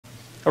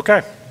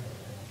Okay.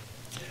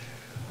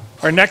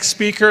 Our next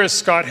speaker is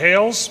Scott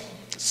Hales.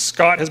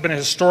 Scott has been a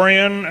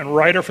historian and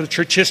writer for the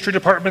Church History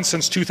Department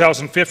since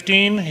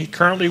 2015. He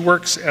currently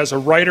works as a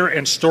writer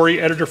and story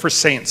editor for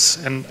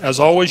Saints. And as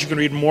always, you can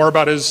read more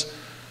about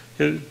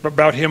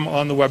him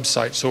on the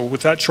website. So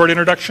with that short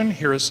introduction,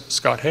 here is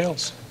Scott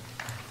Hales.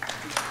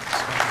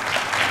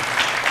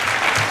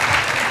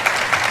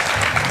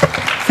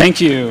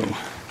 Thank you.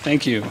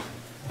 Thank you.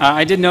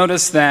 I did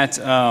notice that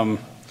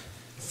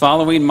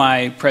following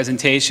my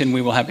presentation,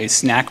 we will have a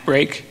snack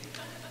break.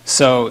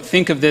 So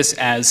think of this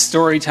as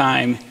story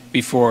time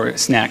before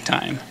snack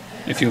time,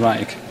 if you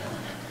like.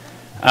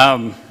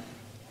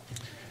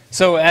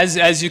 So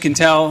as you can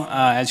tell,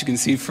 as you can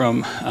see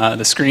from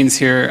the screens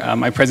here,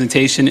 my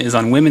presentation is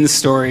on women's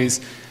stories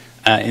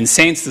in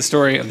Saints, the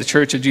story of the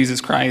Church of Jesus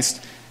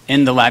Christ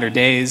in the latter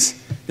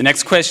days. The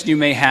next question you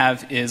may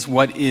have is,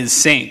 what is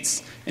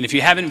Saints? And if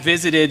you haven't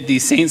visited the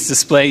Saints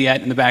display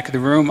yet in the back of the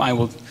room, I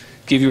will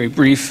give you a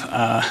brief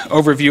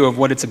overview of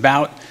what it's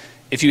about.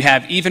 If you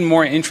have even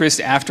more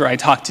interest after I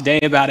talk today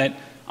about it,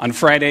 on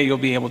Friday you'll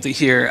be able to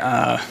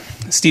hear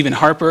Stephen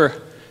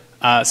Harper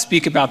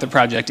speak about the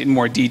project in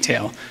more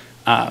detail.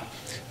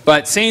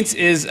 But Saints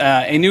is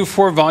a new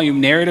 4-volume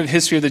narrative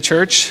history of the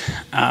church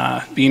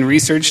being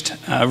researched,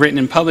 written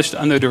and published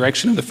under the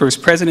direction of the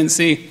First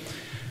Presidency.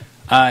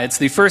 It's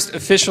the first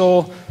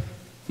official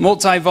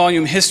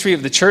multi-volume history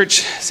of the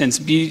church since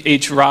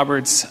B.H.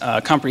 Roberts'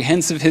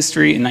 comprehensive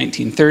history in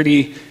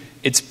 1930.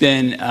 It's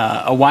been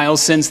a while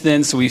since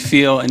then, so we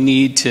feel a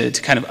need to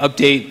kind of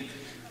update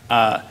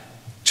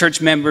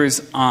church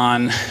members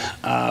on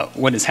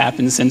what has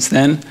happened since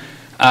then.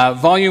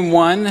 Volume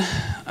 1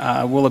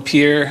 will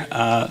appear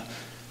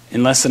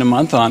in less than a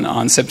month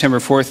on September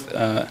 4th,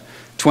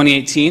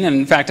 2018. And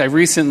in fact, I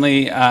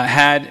recently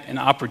had an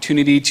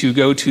opportunity to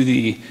go to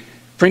the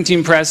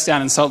printing press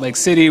down in Salt Lake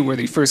City where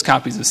the first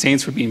copies of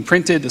Saints were being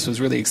printed. This was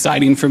really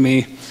exciting for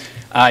me.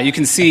 You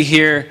can see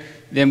here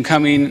them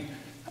coming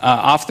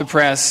off the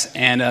press,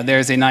 and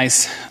there's a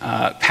nice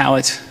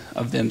palette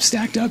of them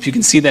stacked up. You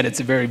can see that it's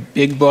a very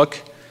big book.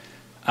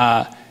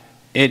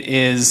 It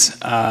is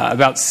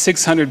about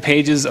 600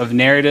 pages of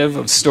narrative,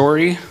 of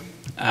story,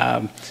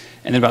 and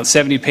then about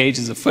 70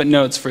 pages of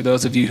footnotes for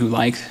those of you who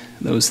like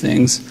those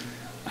things.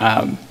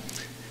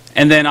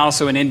 And then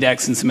also an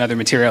index and some other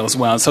material as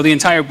well. So the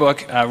entire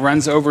book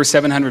runs over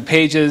 700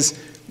 pages.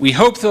 We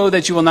hope, though,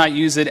 that you will not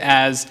use it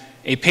as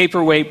a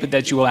paperweight, but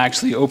that you will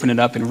actually open it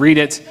up and read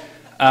it.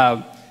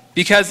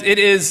 Because it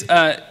is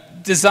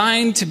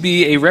designed to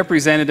be a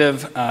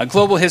representative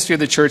global history of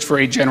the church for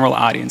a general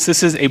audience.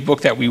 This is a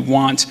book that we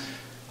want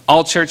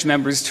all church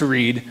members to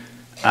read,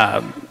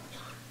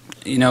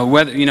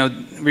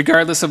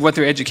 regardless of what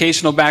their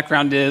educational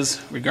background is,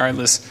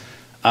 regardless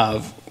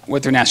of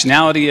what their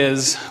nationality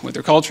is, what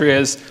their culture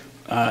is.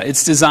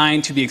 It's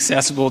designed to be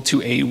accessible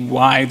to a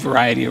wide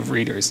variety of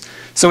readers.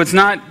 So it's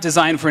not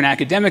designed for an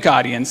academic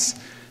audience,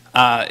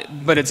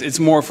 but it's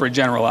more for a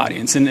general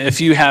audience. And if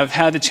you have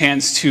had the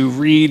chance to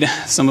read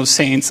some of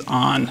Saints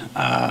on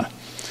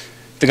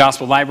the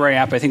Gospel Library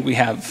app, I think we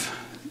have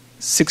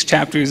 6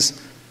 chapters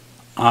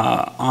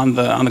on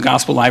the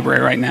Gospel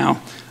Library right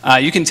now.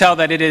 You can tell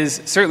that it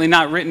is certainly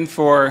not written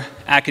for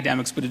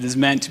academics, but it is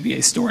meant to be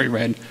a story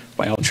read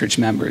by all church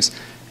members.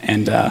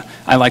 And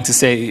I like to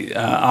say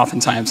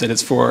oftentimes that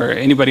it's for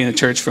anybody in the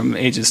church from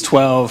ages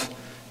 12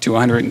 to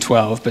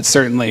 112, but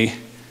certainly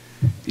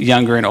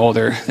younger and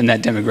older than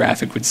that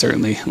demographic would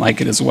certainly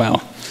like it as well.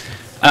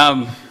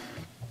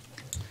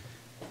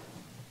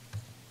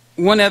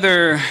 One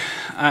other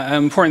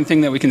important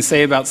thing that we can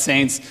say about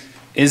Saints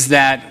is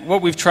that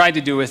what we've tried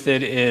to do with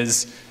it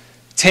is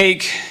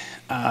take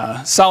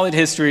solid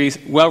history,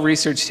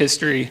 well-researched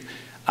history,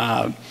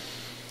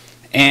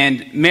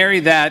 and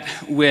marry that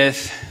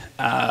with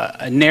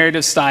a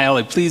narrative style,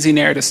 a pleasing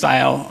narrative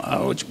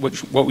style, which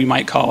what we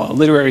might call a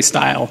literary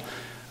style,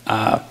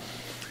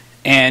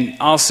 and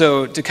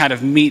also to kind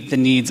of meet the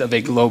needs of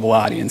a global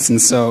audience.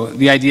 And so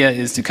the idea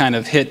is to kind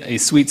of hit a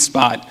sweet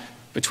spot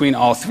between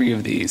all 3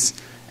 of these.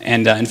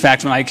 And in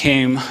fact, when I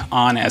came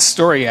on as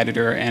story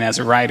editor and as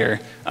a writer,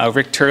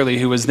 Rick Turley,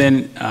 who was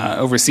then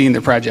overseeing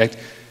the project,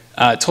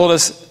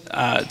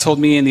 told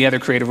me and the other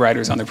creative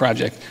writers on the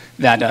project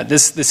that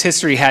this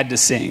history had to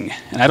sing.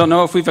 And I don't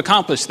know if we've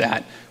accomplished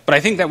that, but I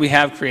think that we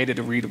have created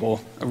a readable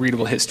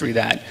history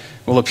that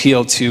will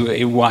appeal to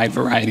a wide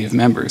variety of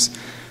members.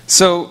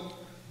 So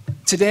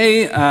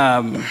today,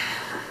 I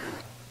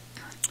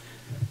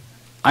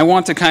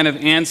want to kind of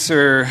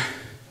answer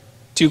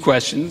 2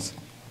 questions.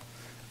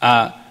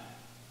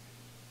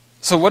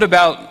 So what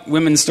about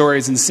women's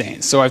stories and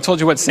Saints? So I've told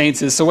you what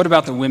Saints is, so what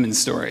about the women's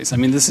stories? I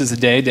mean, this is a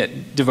day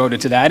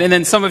devoted to that. And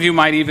then some of you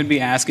might even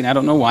be asking, I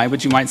don't know why,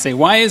 but you might say,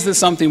 why is this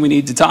something we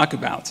need to talk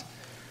about?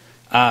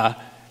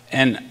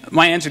 And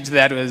my answer to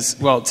that was,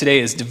 well, today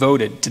is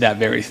devoted to that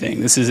very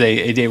thing. This is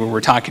a day where we're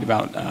talking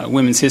about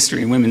women's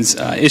history and women's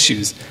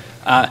issues.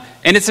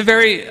 And it's a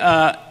very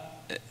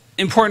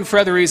important for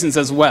other reasons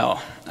as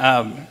well.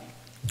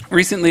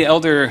 Recently,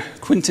 Elder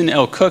Quinton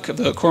L. Cook of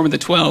the Quorum of the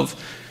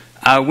 12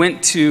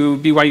 went to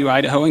BYU,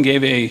 Idaho, and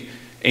gave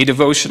a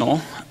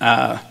devotional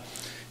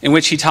in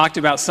which he talked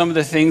about some of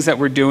the things that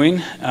we're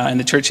doing in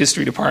the church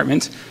history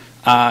department.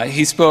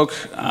 He spoke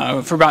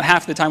for about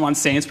half the time on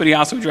saints, but he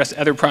also addressed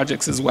other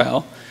projects as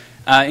well,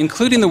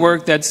 including the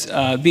work that's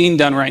being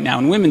done right now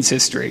in women's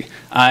history.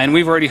 And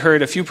we've already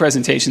heard a few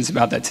presentations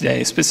about that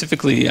today,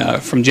 specifically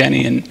from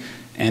Jenny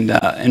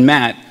and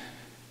Matt.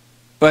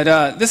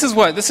 But this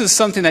is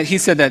something that he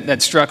said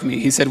that struck me.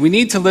 He said, we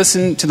need to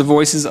listen to the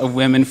voices of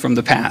women from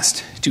the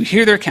past, to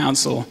hear their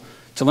counsel,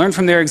 to learn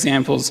from their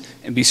examples,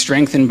 and be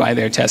strengthened by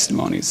their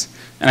testimonies.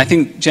 And I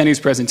think Jenny's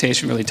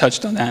presentation really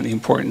touched on that, and the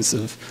importance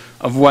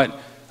of what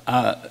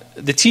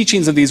the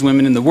teachings of these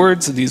women and the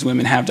words of these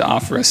women have to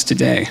offer us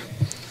today.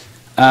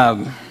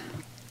 And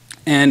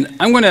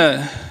I'm going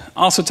to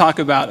also talk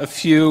about a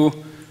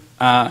few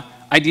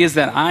ideas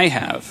that I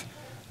have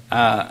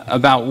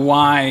about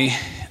why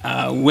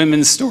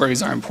women's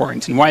stories are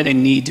important and why they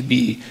need to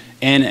be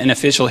in an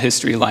official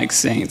history like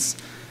Saints.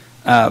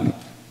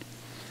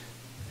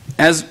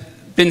 As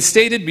been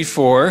stated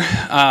before,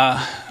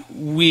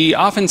 we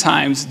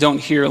oftentimes don't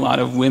hear a lot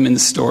of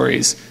women's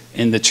stories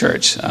in the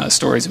church,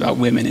 stories about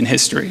women in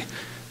history.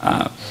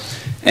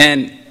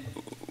 And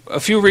a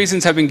few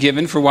reasons have been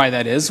given for why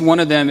that is. One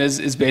of them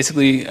is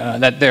basically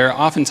that they're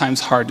oftentimes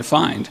hard to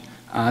find,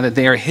 that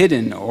they are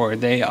hidden, or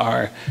they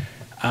are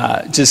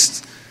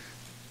just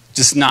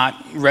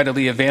not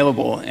readily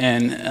available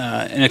in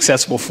an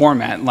accessible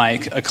format,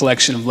 like a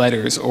collection of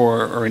letters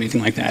or anything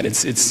like that.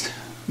 It's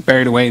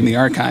buried away in the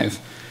archive.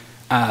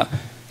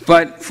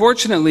 But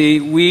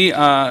fortunately, we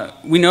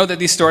know that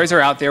these stories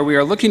are out there. We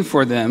are looking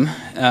for them.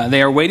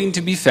 They are waiting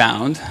to be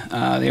found.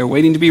 They are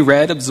waiting to be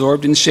read,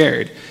 absorbed, and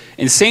shared.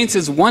 And Saints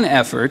is one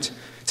effort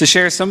to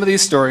share some of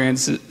these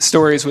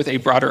stories with a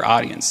broader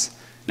audience.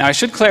 Now, I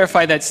should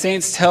clarify that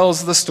Saints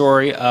tells the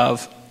story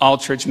of all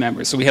church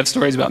members. So we have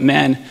stories about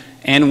men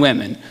and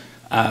women.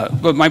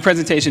 But my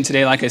presentation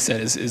today, like I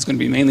said, is going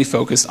to be mainly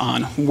focused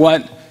on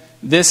what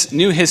this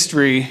new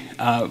history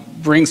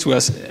brings to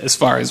us as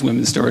far as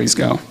women's stories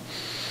go.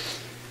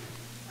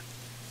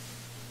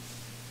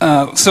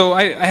 So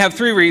I have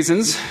three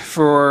reasons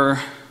for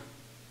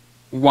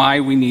why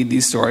we need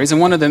these stories, and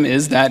one of them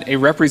is that a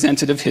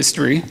representative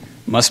history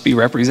must be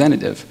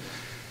representative.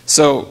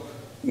 So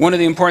one of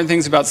the important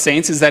things about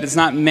Saints is that it's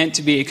not meant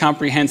to be a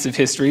comprehensive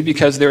history,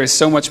 because there is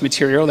so much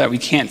material that we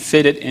can't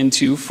fit it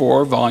into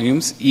 4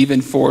 volumes,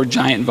 even 4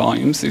 giant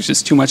volumes. There's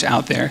just too much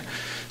out there.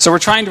 So we're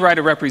trying to write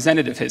a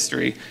representative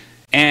history,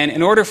 and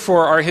in order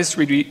for our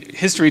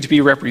history to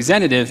be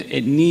representative,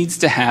 it needs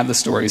to have the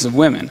stories of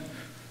women.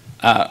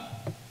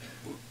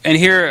 And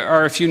here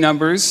are a few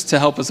numbers to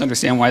help us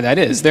understand why that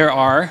is. There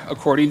are,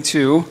 according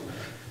to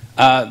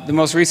the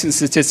most recent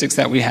statistics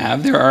that we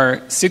have, there are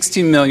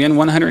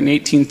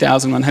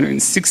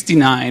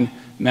 16,118,169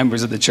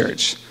 members of the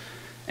church.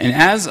 And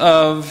as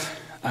of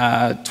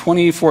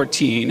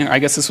 2014, or I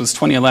guess this was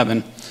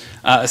 2011,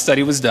 a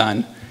study was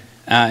done,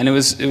 and it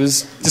was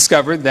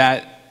discovered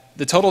that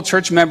the total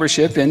church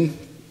membership in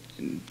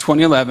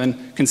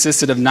 2011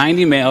 consisted of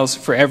 90 males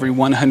for every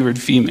 100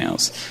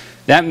 females.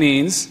 That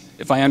means,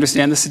 if I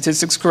understand the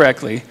statistics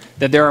correctly,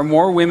 that there are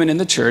more women in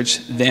the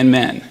church than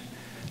men.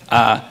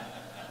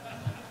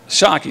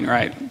 Shocking,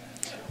 right?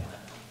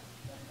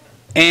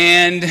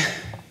 And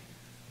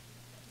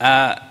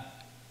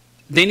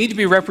they need to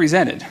be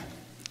represented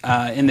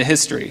in the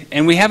history.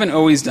 And we haven't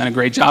always done a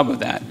great job of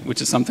that,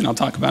 which is something I'll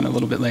talk about a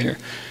little bit later.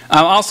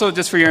 Also,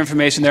 just for your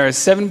information, there are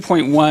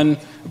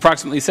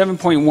approximately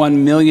 7.1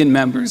 million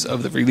members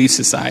of the Relief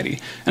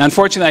Society. And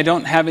unfortunately, I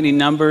don't have any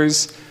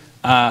numbers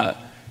to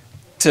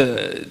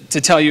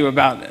tell you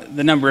about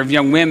the number of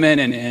young women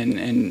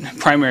and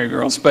primary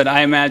girls, but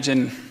I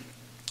imagine,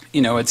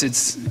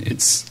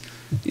 it's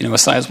a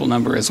sizable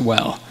number as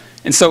well.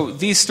 And so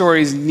these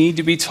stories need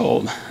to be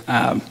told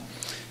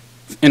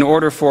in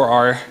order for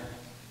our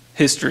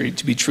history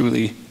to be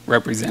truly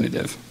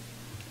representative.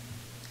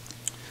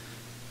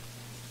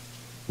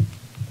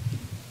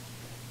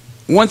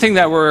 One thing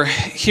that we're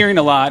hearing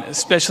a lot,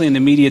 especially in the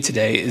media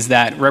today, is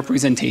that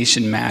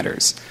representation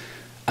matters.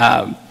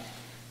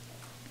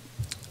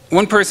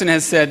 One person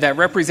has said that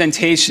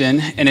representation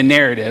in a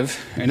narrative,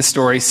 in a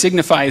story,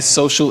 signifies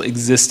social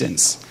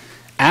existence.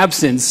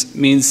 Absence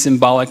means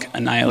symbolic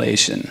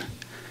annihilation.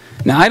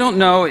 Now, I don't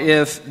know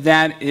if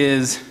that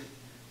is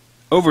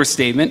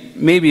overstatement.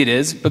 Maybe it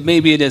is, but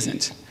maybe it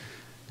isn't.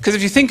 Because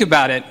if you think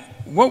about it,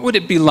 what would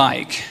it be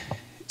like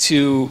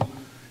to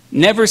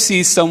never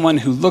see someone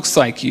who looks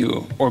like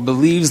you or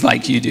believes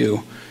like you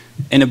do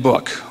in a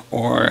book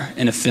or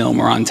in a film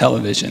or on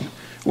television?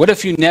 What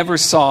if you never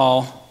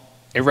saw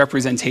a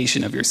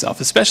representation of yourself,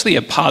 especially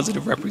a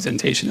positive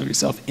representation of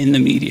yourself in the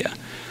media?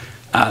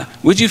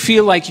 Would you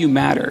feel like you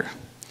matter?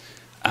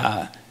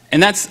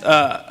 And that's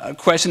a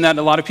question that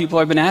a lot of people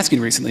have been asking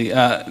recently.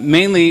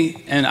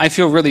 Mainly, and I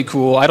feel really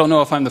cool, I don't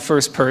know if I'm the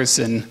first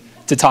person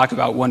to talk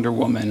about Wonder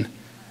Woman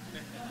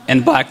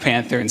and Black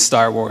Panther and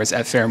Star Wars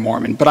at Fair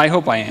Mormon, but I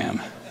hope I am.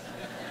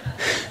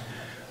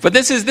 But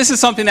this is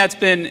something that's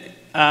been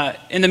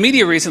in the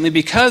media recently,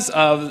 because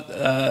of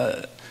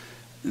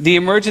the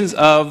emergence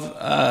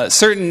of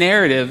certain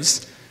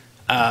narratives,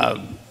 that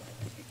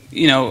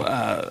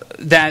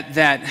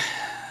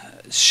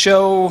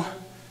show.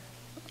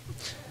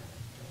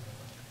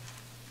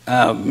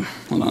 Hold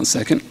on a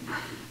second.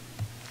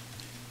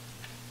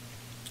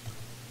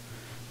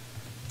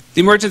 The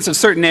emergence of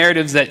certain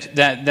narratives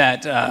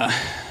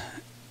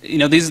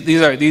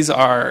these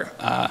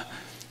are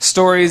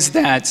stories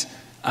that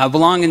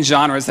belong in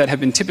genres that have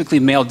been typically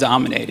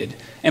male-dominated.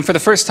 And for the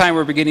first time,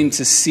 we're beginning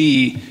to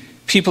see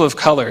people of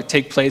color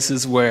take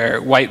places where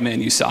white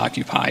men used to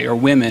occupy, or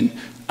women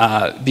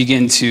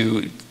begin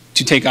to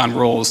take on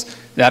roles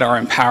that are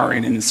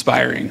empowering and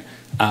inspiring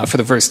for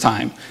the first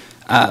time.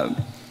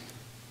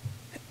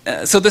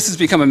 So this has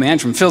become a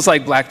mantra. It feels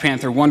like Black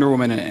Panther, Wonder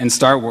Woman, and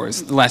Star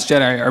Wars, The Last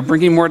Jedi, are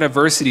bringing more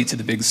diversity to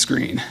the big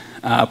screen,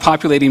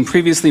 populating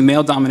previously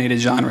male-dominated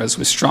genres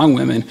with strong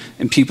women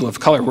and people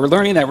of color. We're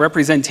learning that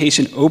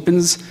representation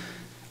opens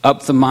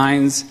up the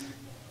minds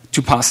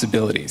to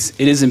possibilities.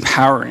 It is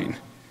empowering.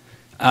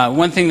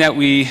 One thing that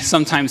we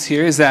sometimes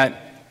hear is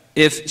that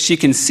if she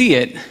can see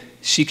it,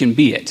 she can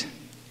be it,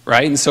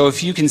 right? And so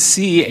if you can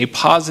see a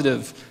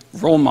positive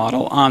role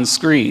model on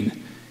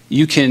screen,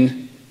 you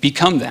can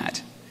become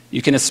that.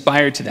 You can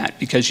aspire to that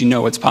because you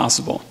know it's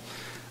possible.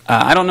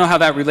 I don't know how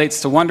that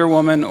relates to Wonder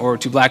Woman or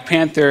to Black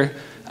Panther.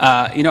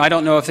 I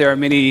don't know if there are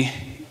many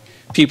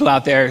people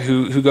out there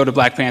who go to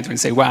Black Panther and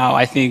say, wow,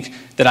 I think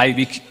that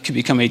I could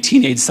become a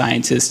teenage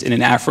scientist in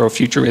an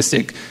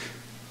Afro-futuristic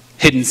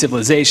hidden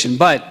civilization.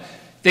 But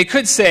they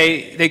could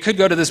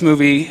go to this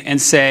movie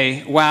and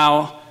say,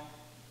 wow,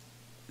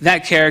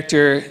 that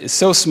character is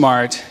so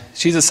smart.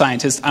 She's a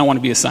scientist. I want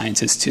to be a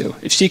scientist too.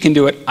 If she can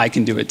do it, I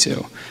can do it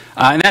too.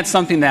 And that's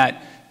something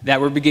that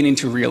we're beginning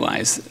to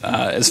realize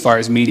as far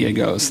as media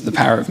goes, the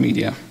power of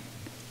media.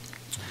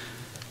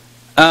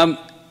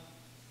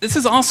 This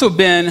has also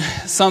been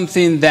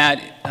something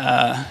that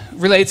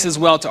relates as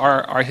well to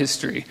our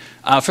history.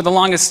 For the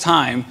longest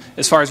time,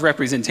 as far as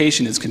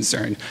representation is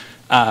concerned,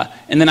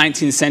 in the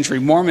 19th century,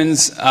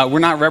 Mormons were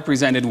not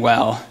represented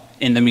well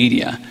in the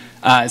media.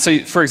 So,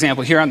 for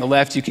example, here on the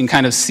left, you can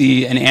kind of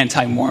see an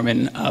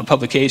anti-Mormon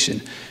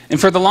publication. And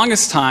for the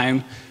longest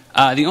time,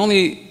 the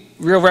only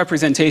real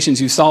representations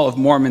you saw of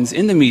Mormons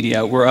in the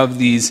media were of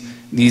these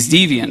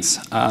deviants,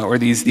 or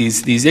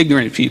these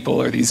ignorant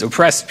people, or these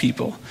oppressed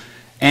people.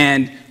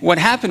 And what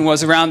happened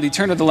was, around the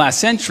turn of the last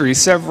century,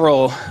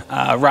 several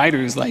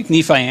writers like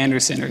Nephi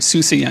Anderson or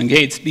Susa Young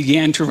Gates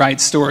began to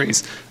write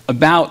stories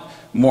about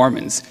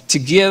Mormons, to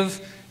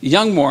give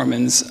young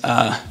Mormons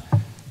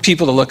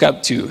people to look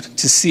up to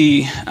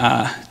see.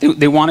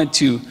 They wanted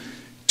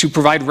to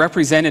provide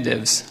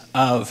representatives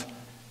of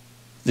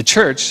the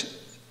church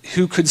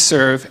who could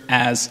serve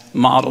as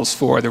models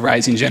for the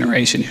rising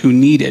generation who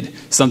needed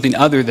something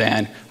other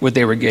than what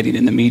they were getting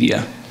in the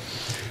media.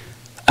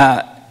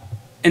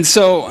 And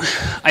so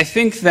I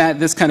think that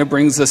this kind of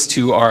brings us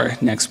to our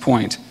next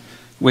point,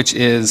 which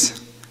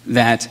is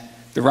that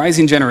the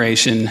rising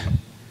generation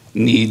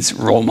needs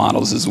role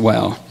models as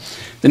well.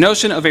 The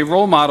notion of a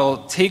role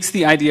model takes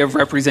the idea of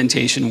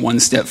representation one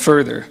step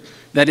further.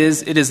 That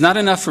is, it is not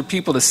enough for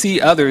people to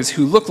see others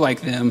who look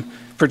like them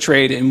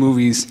portrayed in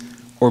movies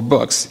or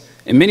books.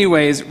 In many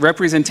ways,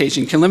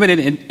 representation can limit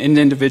an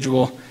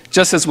individual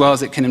just as well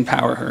as it can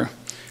empower her.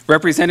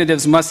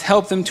 Representatives must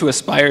help them to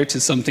aspire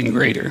to something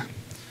greater.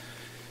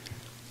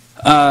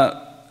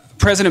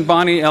 President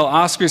Bonnie L.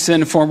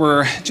 Oscarson,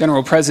 former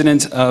general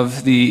president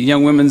of the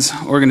Young Women's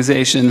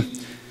Organization,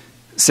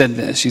 said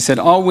this. She said,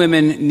 "All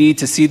women need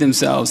to see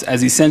themselves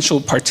as essential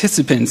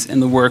participants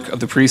in the work of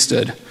the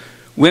priesthood.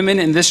 Women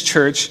in this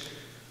church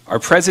are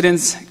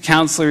presidents,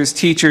 counselors,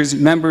 teachers,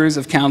 members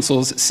of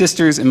councils,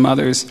 sisters, and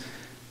mothers.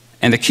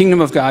 And the kingdom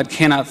of God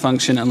cannot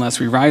function unless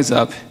we rise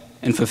up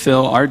and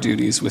fulfill our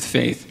duties with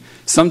faith.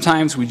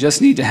 Sometimes we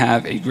just need to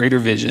have a greater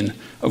vision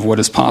of what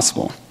is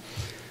possible."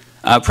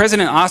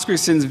 President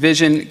Oscarson's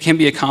vision can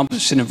be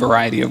accomplished in a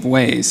variety of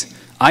ways.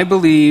 I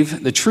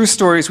believe the true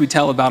stories we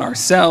tell about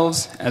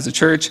ourselves as a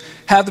church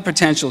have the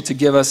potential to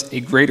give us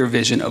a greater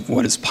vision of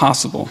what is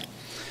possible.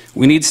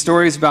 We need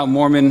stories about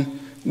Mormon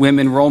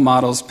women role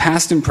models,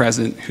 past and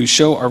present, who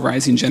show our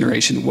rising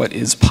generation what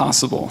is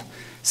possible.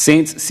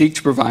 Saints seeks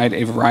to provide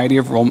a variety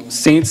of role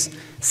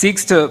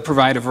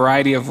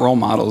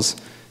models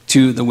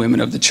to the women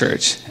of the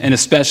church, and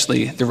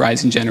especially the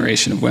rising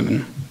generation of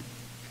women.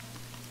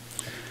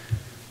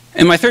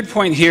 And my third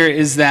point here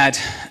is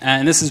that,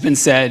 and this has been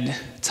said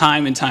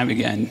time and time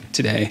again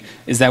today,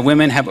 is that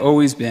women have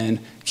always been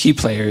key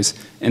players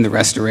in the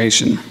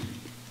restoration.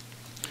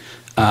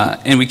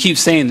 And we keep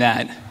saying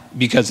that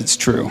because it's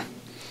true.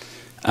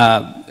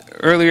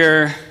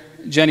 Earlier,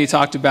 Jenny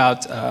talked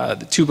about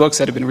the two books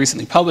that have been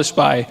recently published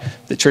by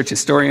the Church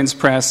Historians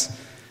Press,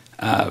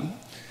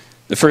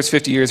 The First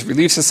 50 Years of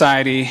Relief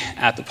Society,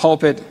 At the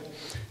Pulpit.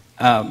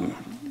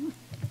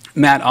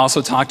 Matt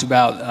also talked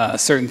about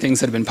certain things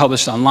that have been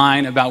published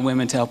online about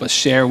women to help us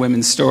share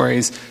women's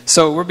stories.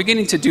 So we're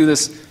beginning to do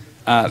this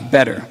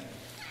better.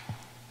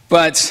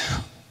 But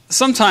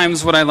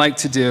sometimes what I like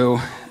to do,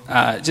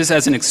 just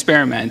as an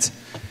experiment,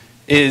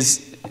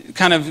 is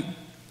kind of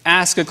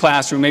ask a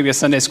classroom, maybe a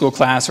Sunday school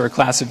class or a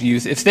class of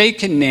youth, if they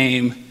can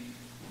name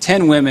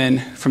 10 women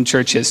from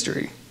church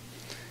history.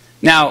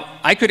 Now,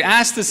 I could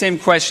ask the same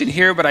question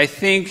here, but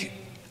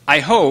I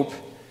hope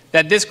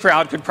that this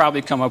crowd could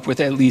probably come up with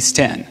at least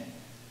 10.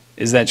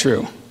 Is that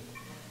true?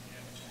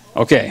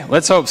 Okay,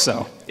 let's hope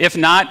so. If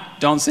not,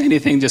 don't say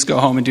anything, just go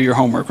home and do your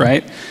homework,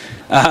 right?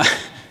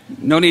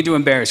 No need to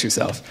embarrass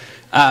yourself.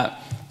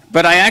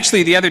 But I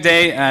actually, the other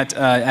day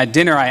at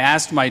dinner, I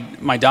asked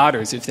my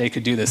daughters if they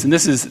could do this. And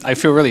I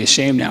feel really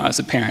ashamed now as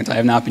a parent. I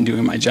have not been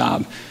doing my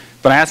job.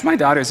 But I asked my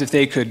daughters if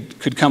they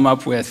could come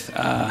up with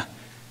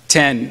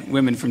 10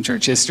 women from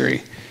church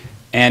history.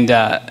 And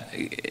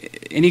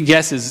any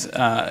guesses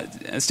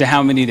as to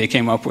how many they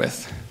came up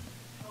with?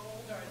 How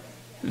old are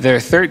they? They're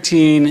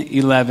 13,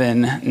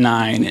 11,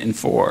 9, and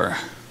 4.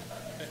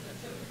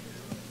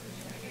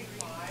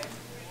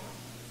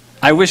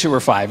 I wish it were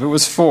 5. It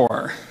was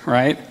 4,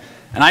 right?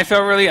 And I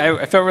felt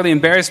really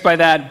embarrassed by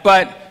that,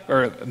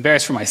 or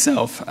embarrassed for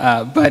myself.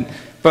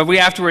 But we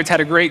afterwards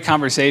had a great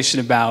conversation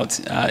about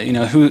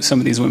who some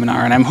of these women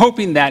are, and I'm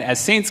hoping that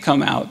as Saints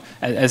come out,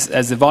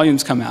 as the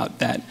volumes come out,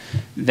 that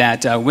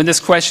when this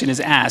question is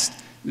asked,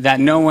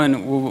 that no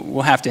one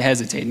will have to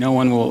hesitate. No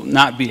one will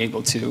not be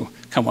able to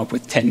come up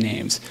with 10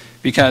 names,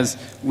 because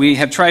we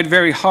have tried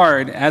very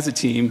hard as a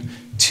team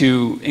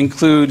to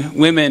include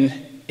women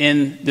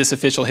in this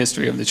official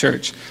history of the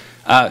church.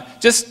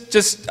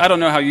 Just I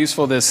don't know how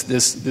useful this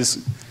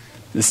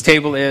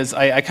table is.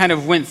 I kind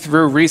of went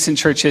through recent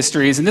church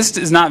histories, and this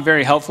is not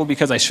very helpful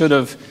because I should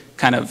have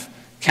kind of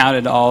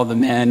counted all the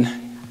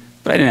men,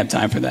 but I didn't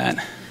have time for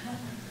that.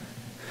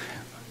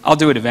 I'll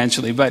do it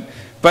eventually, but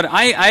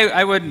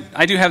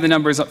I do have the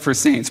numbers up for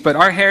Saints. But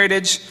our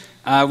heritage,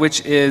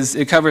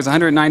 it covers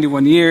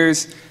 191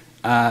 years,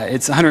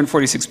 it's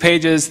 146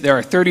 pages. There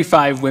are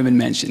 35 women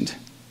mentioned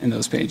in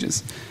those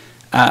pages.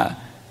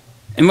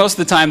 And most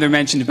of the time they're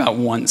mentioned about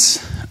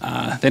once.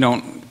 They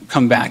don't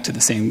come back to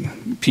the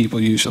same people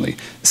usually.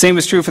 The same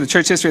is true for the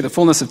church history of the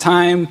fullness of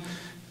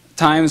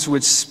times,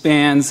 which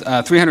spans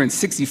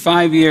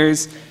 365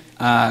 years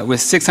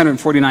with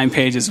 649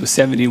 pages with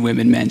 70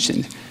 women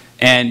mentioned.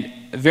 And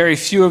very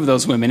few of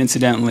those women,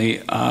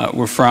 incidentally,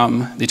 were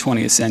from the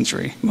 20th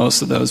century.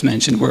 Most of those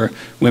mentioned were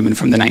women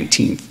from the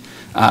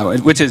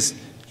 19th, which is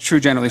true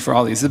generally for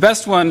all these. The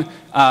best one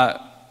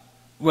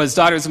was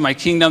Daughters of My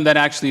Kingdom. That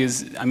actually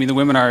is, the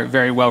women are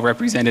very well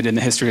represented in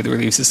the history of the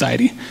Relief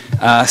Society.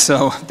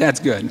 So that's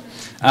good.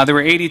 There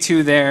were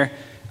 82 there,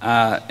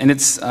 and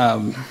it's,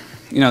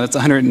 that's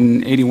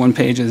 181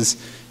 pages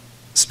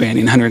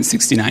spanning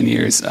 169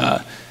 years.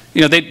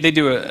 They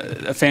do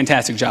a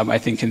fantastic job, I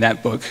think, in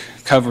that book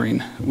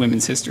covering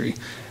women's history.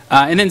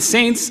 And then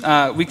Saints,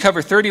 we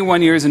cover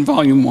 31 years in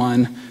Volume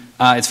 1.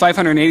 It's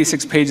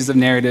 586 pages of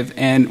narrative,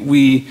 and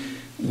we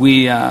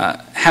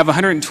have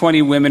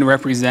 120 women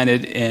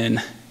represented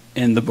in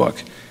the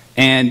book.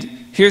 And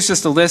here's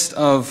just a list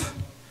of,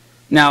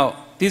 now,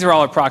 these are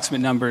all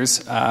approximate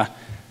numbers.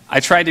 I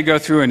tried to go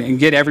through and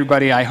get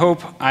everybody. I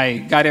hope I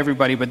got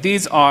everybody, but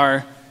these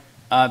are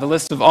the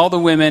list of all the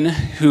women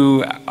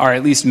who are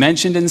at least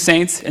mentioned in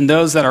Saints, and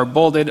those that are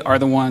bolded are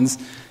the ones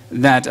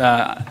that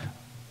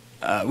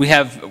we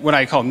have what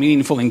I call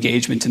meaningful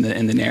engagement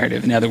in the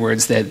narrative. In other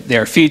words, that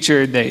they're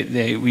featured,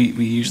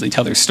 we usually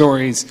tell their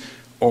stories,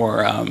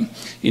 or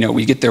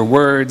we get their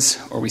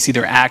words, or we see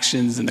their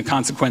actions and the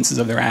consequences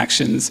of their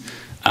actions.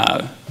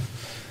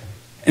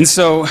 And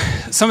so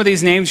some of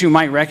these names you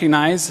might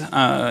recognize.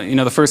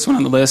 The first one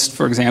on the list,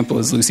 for example,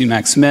 is Lucy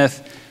Mack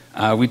Smith.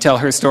 We tell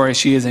her story.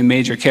 She is a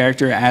major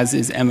character, as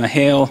is Emma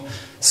Hale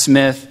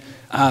Smith.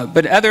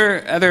 But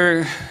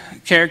other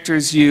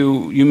characters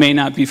you may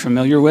not be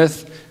familiar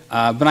with.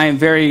 But I am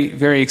very,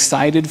 very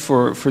excited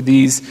for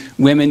these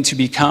women to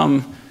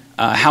become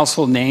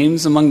household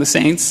names among the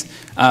saints.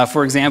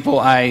 For example,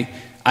 I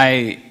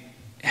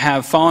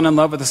have fallen in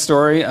love with the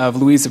story of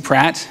Louisa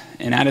Pratt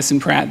and Addison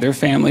Pratt, their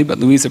family. But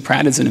Louisa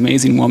Pratt is an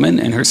amazing woman,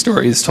 and her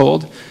story is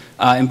told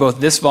in both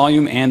this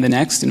volume and the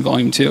next, in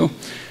Volume 2.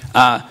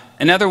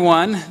 Another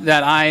one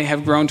that I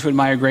have grown to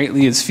admire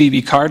greatly is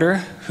Phoebe Carter,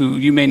 who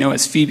you may know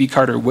as Phoebe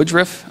Carter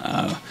Woodruff.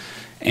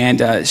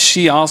 And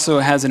she also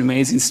has an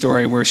amazing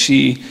story where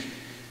she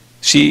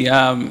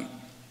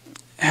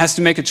has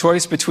to make a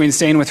choice between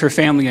staying with her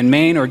family in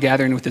Maine or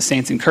gathering with the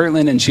saints in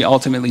Kirtland, and she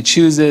ultimately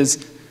chooses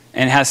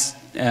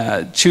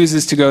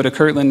to go to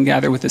Kirtland and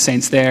gather with the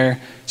saints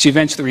there. She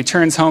eventually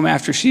returns home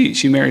after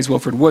she marries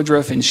Wilford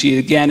Woodruff, and she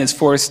again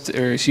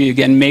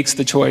makes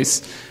the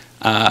choice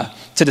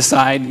to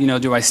decide,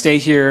 do I stay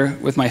here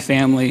with my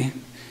family,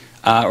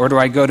 or do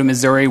I go to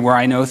Missouri where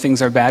I know things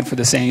are bad for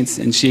the saints?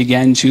 And she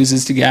again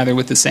chooses to gather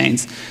with the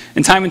saints.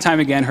 And time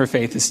again, her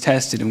faith is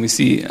tested, and we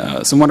see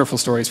some wonderful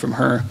stories from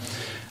her.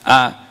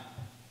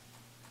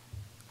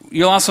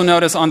 You'll also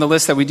notice on the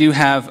list that we do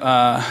have,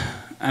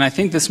 and I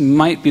think this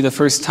might be the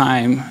first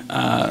time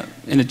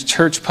in a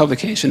church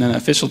publication, an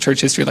official church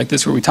history like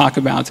this, where we talk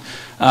about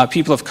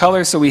people of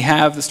color. So we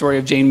have the story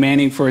of Jane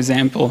Manning, for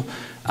example,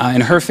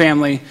 and her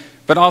family.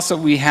 But also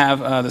we have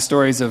the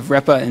stories of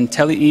Repa and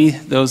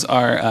Telii. Those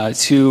are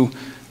two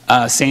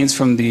saints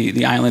from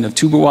the island of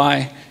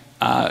Tubuai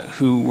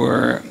who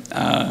were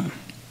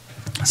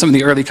some of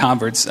the early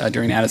converts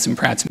during Addison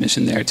Pratt's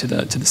mission there to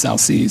the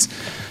South Seas.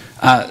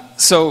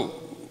 So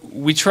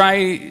we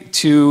try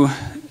to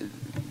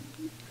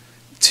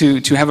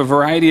have a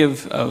variety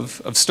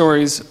of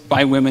stories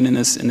by women in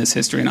this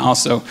history, and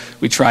also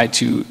we try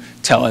to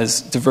tell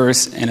as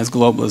diverse and as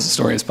global as a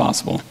story as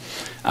possible.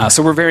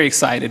 So we're very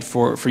excited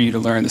for you to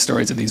learn the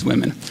stories of these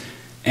women.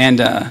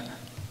 And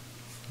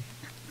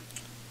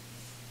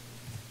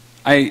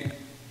I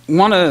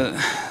want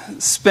to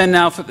spend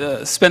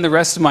the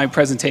rest of my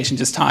presentation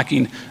just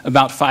talking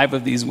about 5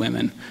 of these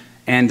women.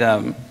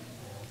 And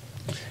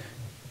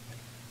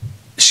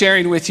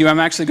sharing with you, I'm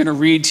actually going to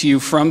read to you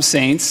from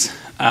saints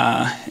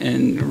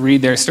and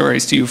read their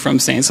stories to you from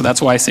saints. So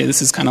that's why I say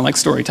this is kind of like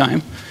story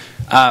time.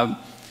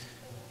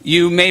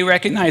 You may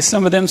recognize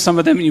some of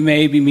them you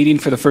may be meeting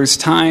for the first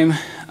time.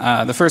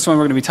 The first one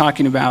we're going to be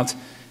talking about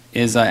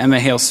is Emma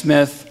Hale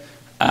Smith,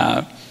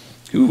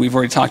 who we've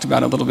already talked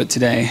about a little bit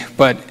today.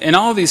 But in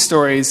all of these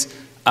stories,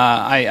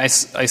 I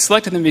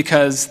selected them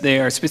because they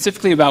are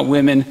specifically about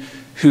women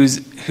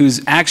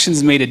whose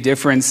actions made a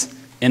difference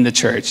in the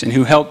church and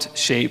who helped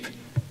shape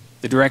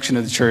the direction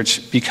of the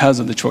church because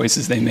of the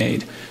choices they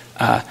made.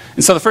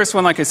 And so the first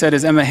one, like I said,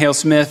 is Emma Hale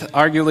Smith,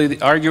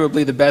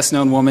 arguably the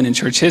best-known woman in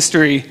church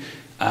history.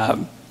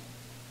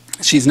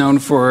 She's known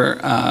for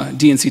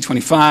D&C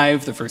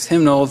 25, the first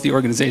hymnal, the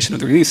organization of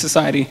the Relief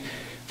Society.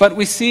 But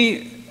we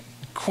see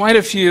quite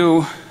a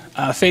few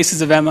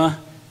faces of Emma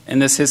in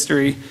this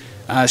history.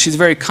 She's a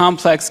very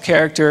complex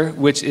character,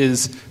 which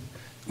is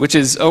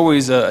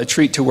always a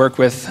treat to work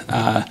with.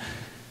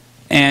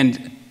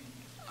 And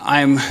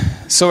I'm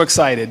so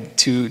excited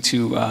to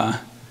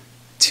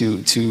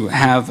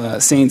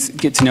have saints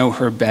get to know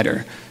her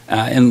better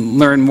and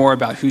learn more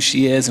about who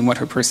she is and what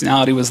her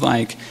personality was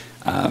like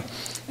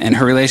and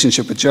her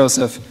relationship with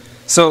Joseph.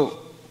 So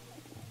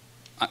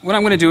what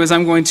I'm going to do is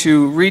I'm going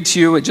to read to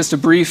you just a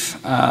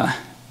brief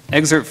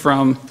excerpt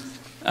from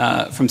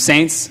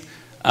Saints.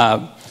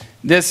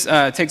 This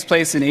takes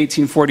place in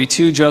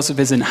 1842. Joseph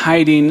is in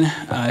hiding.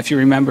 If you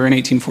remember, in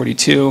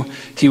 1842,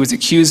 he was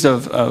accused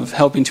of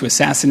helping to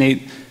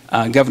assassinate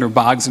Governor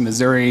Boggs of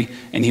Missouri,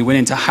 and he went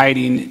into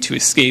hiding to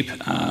escape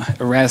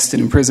arrest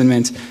and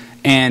imprisonment.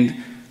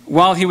 And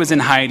while he was in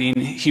hiding,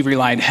 he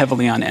relied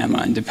heavily on Emma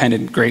and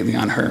depended greatly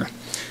on her.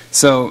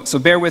 So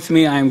bear with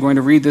me. I am going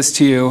to read this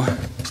to you.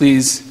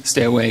 Please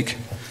stay awake.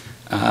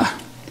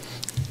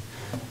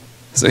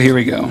 So here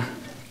we go.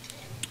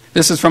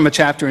 This is from a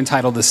chapter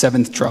entitled The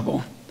Seventh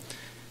Trouble.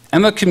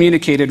 Emma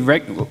communicated...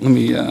 let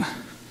me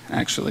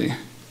actually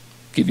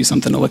give you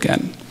something to look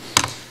at.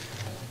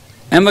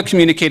 Emma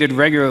communicated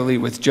regularly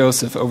with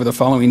Joseph over the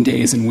following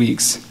days and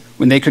weeks.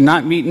 When they could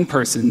not meet in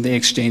person, they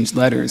exchanged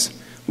letters.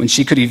 When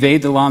she could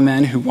evade the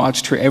lawmen who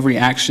watched her every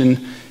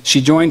action,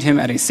 she joined him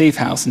at a safe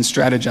house and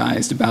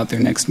strategized about their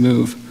next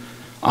move.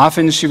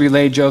 Often she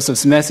relayed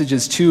Joseph's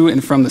messages to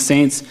and from the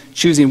saints,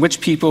 choosing which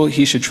people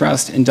he should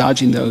trust and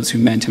dodging those who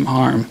meant him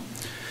harm.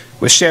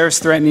 With sheriffs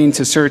threatening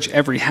to search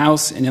every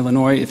house in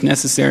Illinois if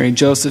necessary,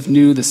 Joseph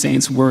knew the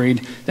saints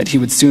worried that he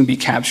would soon be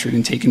captured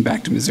and taken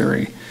back to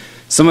Missouri.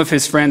 Some of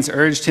his friends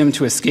urged him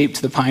to escape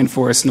to the pine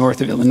forest north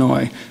of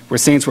Illinois, where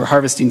saints were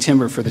harvesting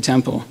timber for the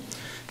temple.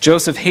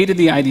 Joseph hated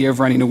the idea of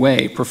running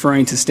away,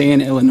 preferring to stay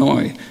in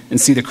Illinois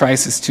and see the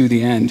crisis to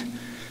the end.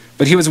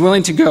 But he was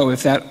willing to go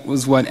if that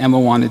was what Emma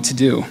wanted to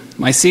do.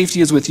 "My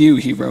safety is with you,"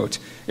 he wrote.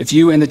 "If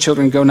you and the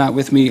children go not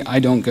with me, I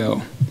don't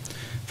go."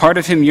 Part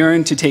of him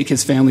yearned to take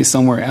his family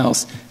somewhere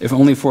else, if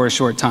only for a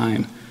short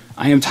time.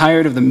 "I am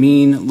tired of the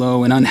mean,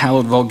 low, and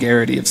unhallowed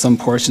vulgarity of some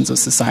portions of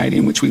society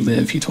in which we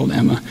live," he told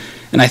Emma.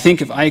 "And I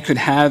think if I could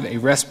have a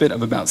respite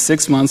of about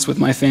 6 months with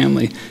my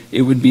family,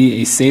 it would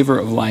be a savor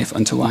of life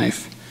unto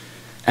life."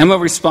 Emma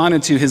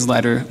responded to his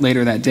letter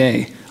later that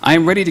day. "I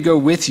am ready to go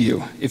with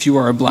you if you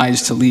are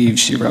obliged to leave,"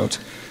 she wrote.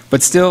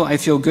 "But still, I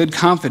feel good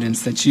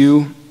confidence that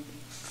you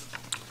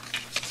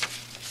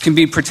can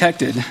be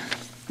protected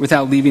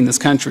without leaving this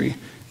country.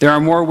 There are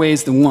more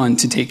ways than one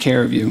to take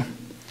care of you."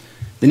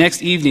 The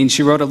next evening,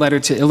 she wrote a letter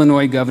to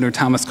Illinois Governor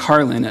Thomas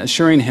Carlin,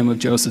 assuring him of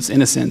Joseph's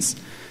innocence.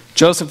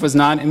 Joseph was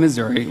not in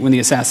Missouri when the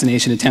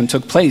assassination attempt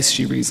took place,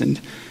 she reasoned,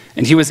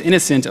 and he was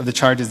innocent of the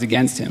charges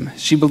against him.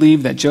 She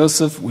believed that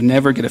Joseph would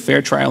never get a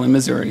fair trial in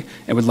Missouri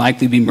and would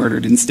likely be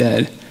murdered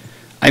instead.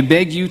 "I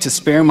beg you to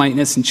spare my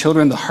innocent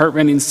children the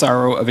heartrending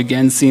sorrow of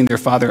again seeing their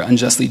father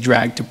unjustly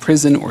dragged to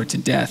prison or to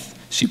death,"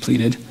 she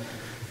pleaded.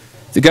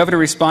 The governor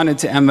responded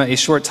to Emma a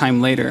short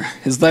time later.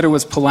 His letter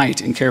was polite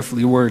and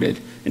carefully worded,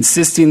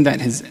 insisting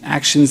that his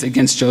actions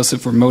against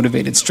Joseph were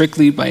motivated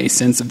strictly by a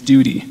sense of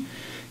duty.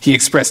 He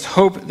expressed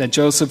hope that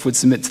Joseph would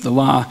submit to the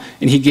law,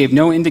 and he gave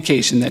no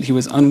indication that he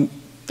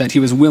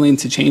was willing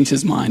to change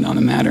his mind on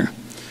the matter.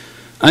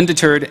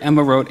 Undeterred,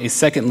 Emma wrote a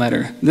second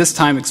letter, this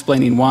time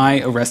explaining why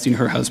arresting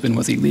her husband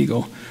was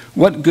illegal.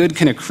 What good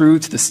can accrue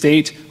to the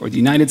state or the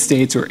United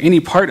States or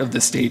any part of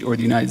the state or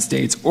the United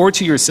States or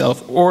to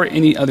yourself or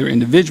any other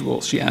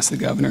individual, she asked the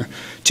governor,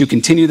 to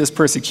continue this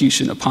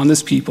persecution upon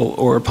this people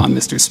or upon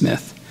Mr.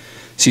 Smith?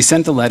 She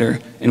sent the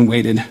letter and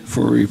waited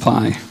for a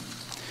reply.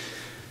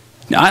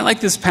 Now, I like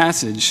this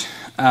passage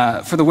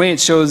for the way it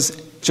shows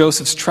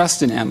Joseph's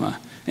trust in Emma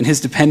and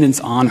his dependence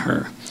on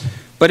her.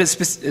 But it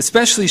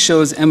especially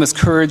shows Emma's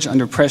courage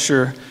under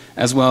pressure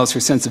as well as her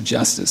sense of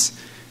justice.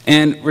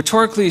 And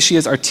rhetorically, she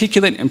is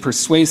articulate and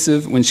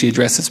persuasive when she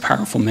addresses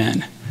powerful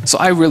men. So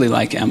I really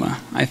like Emma.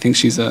 I think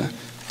she's a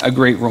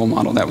great role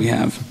model that we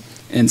have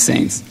in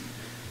saints.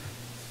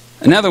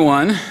 Another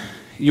one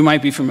you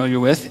might be familiar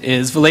with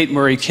is Vilate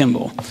Murray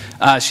Kimball.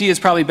 She is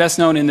probably best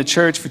known in the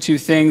church for two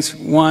things.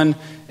 One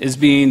is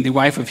being the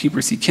wife of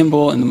Heber C.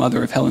 Kimball and the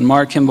mother of Helen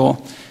Mar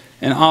Kimball,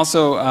 and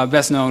also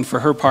best known for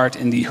her part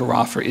in the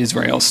Hurrah for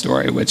Israel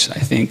story, which I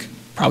think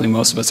probably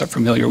most of us are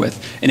familiar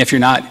with. And if you're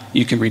not,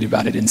 you can read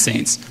about it in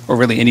Saints, or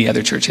really any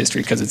other church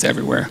history, because it's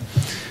everywhere.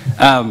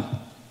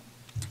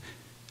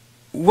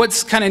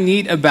 What's kind of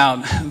neat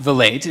about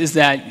Vilate is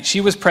that she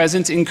was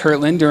present in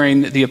Kirtland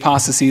during the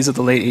apostasies of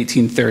the late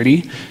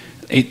 1830s.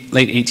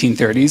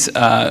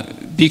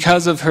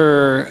 Because of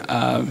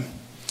her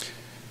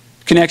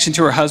connection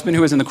to her husband,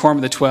 who was in the Quorum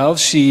of the 12,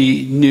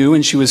 she knew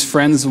and she was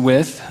friends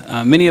with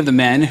many of the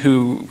men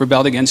who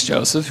rebelled against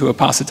Joseph, who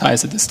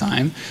apostatized at this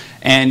time.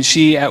 And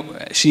she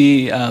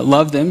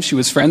loved them, she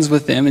was friends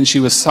with them, and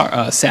she was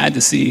sad to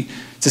see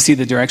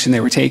the direction they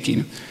were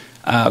taking.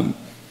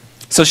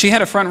 So she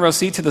had a front row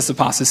seat to this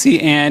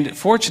apostasy, and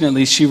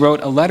fortunately she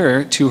wrote a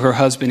letter to her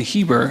husband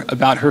Heber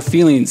about her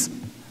feelings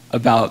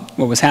about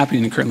what was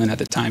happening in Kirtland at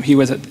the time. Heber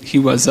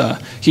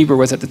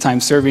was at the time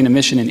serving a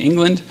mission in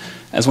England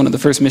as one of the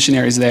first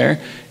missionaries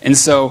there. And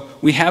so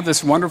we have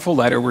this wonderful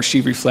letter where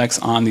she reflects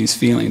on these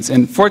feelings.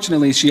 And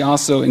fortunately, she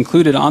also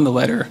included on the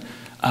letter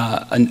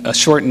a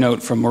short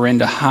note from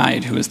Miranda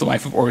Hyde, who is the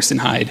wife of Orson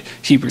Hyde,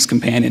 Heber's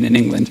companion in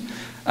England.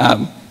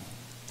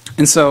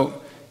 And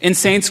so in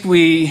Saints,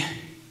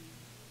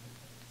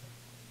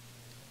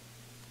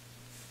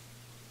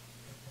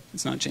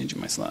 it's not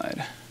changing my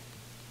slide.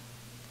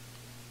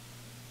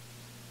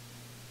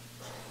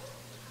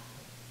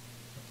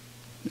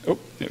 Oh,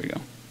 there we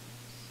go.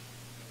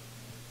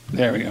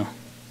 There we go.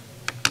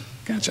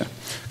 Gotcha.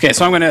 Okay,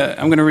 so I'm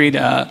gonna read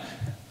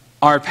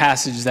our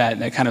passage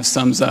that kind of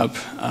sums up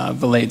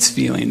Vilate's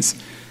feelings.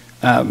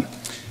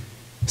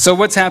 So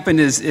what's happened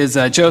is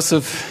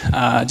Joseph,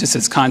 just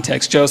as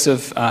context,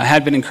 Joseph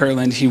had been in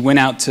Kirtland. He went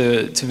out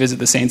to visit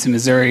the saints in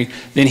Missouri.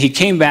 Then he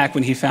came back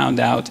when he found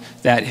out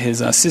that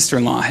his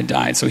sister-in-law had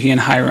died. So he and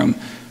Hiram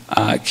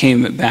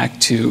came back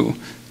to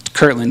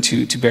Kirtland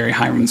to bury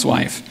Hiram's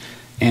wife.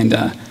 And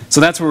so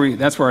that's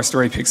where our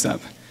story picks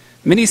up.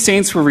 Many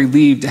saints were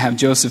relieved to have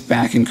Joseph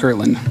back in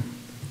Kirtland,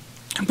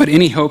 but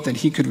any hope that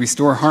he could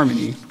restore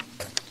harmony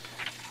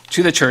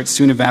to the church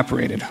soon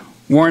evaporated.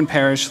 Warren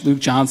Parrish, Luke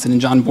Johnson,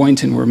 and John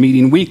Boynton were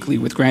meeting weekly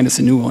with Grandis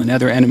and Newell and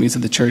other enemies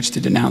of the church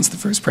to denounce the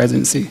first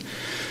presidency.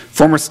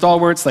 Former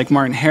stalwarts like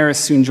Martin Harris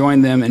soon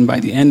joined them, and by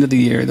the end of the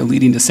year, the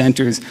leading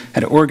dissenters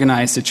had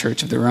organized a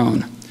church of their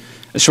own.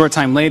 A short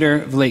time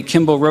later, Vilate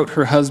Kimball wrote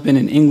her husband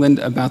in England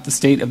about the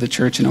state of the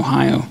church in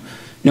Ohio.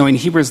 Knowing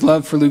Heber's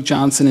love for Luke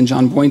Johnson and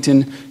John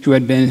Boynton, who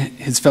had been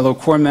his fellow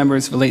corps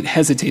members, Vilate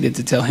hesitated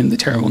to tell him the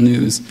terrible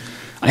news.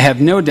 "I have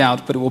no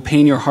doubt, but it will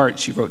pain your heart,"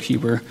 she wrote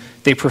Heber.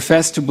 "They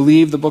profess to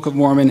believe the Book of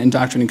Mormon and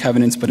Doctrine and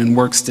Covenants, but in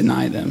works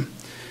deny them."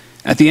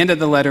 At the end of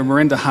the letter,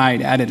 Miranda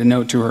Hyde added a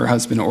note to her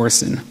husband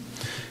Orson.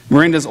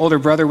 Miranda's older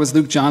brother was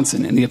Luke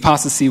Johnson, and the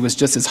apostasy was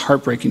just as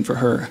heartbreaking for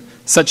her.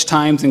 "Such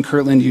times in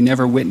Kirtland you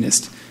never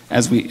witnessed,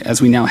 as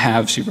we now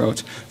have," she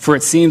wrote, "for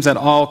it seems that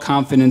all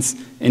confidence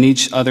in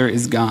each other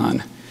is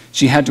gone."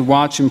 She had to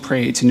watch and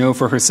pray to know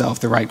for herself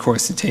the right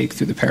course to take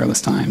through the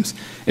perilous times.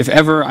 "If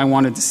ever I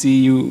wanted to see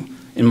you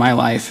in my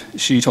life,"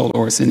 she told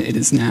Orson, "it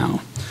is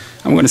now."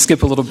 I'm going to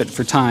skip a little bit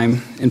for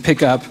time and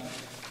pick up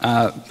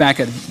back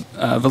at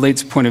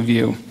Vilate's point of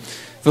view.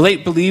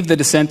 Vilate believed the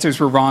dissenters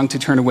were wrong to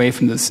turn away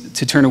from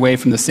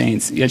the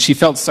saints, yet she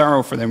felt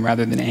sorrow for them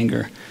rather than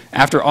anger.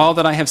 "After all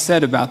that I have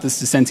said about this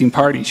dissenting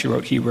party," she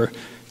wrote Heber,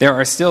 "there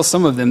are still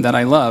some of them that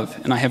I love,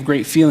 and I have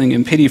great feeling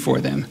and pity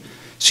for them."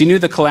 She knew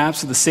the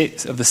collapse of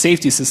the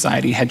Safety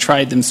Society had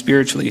tried them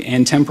spiritually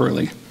and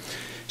temporally.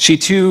 She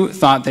too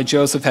thought that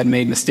Joseph had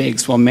made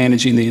mistakes while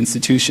managing the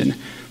institution,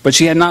 but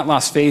she had not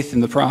lost faith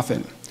in the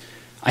prophet.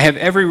 "I have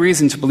every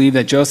reason to believe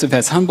that Joseph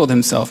has humbled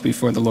himself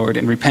before the Lord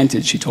and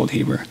repented," she told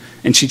Heber,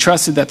 and she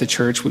trusted that the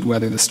church would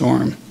weather the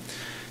storm.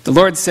 "The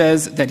Lord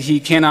says that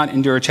he cannot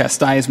endure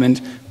chastisement,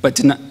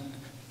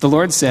 the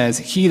Lord says,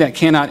 he that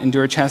cannot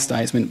endure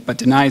chastisement but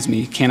denies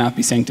me cannot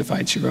be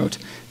sanctified," she wrote.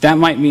 That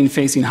might mean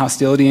facing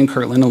hostility in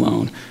Kirtland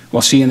alone while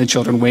she and the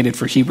children waited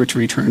for Heber to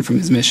return from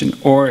his mission.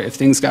 Or, if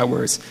things got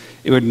worse,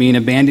 it would mean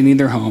abandoning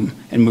their home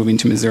and moving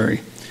to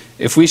Missouri.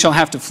 "If we shall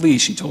have to flee,"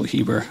 she told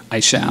Heber,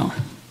 "I shall."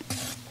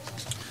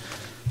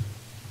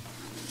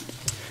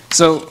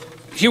 So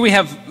here we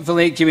have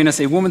Valette giving us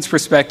a woman's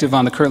perspective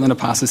on the Kirtland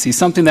apostasy,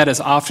 something that is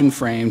often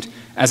framed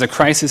as a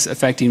crisis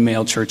affecting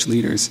male church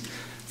leaders.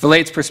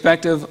 Valette's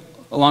perspective,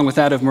 along with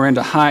that of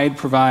Miranda Hyde,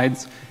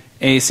 provides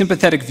a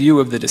sympathetic view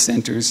of the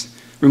dissenters,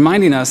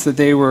 reminding us that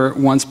they were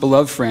once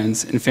beloved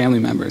friends and family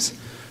members.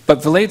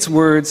 But Valette's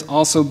words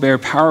also bear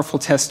powerful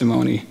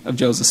testimony of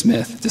Joseph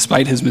Smith,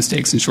 despite his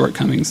mistakes and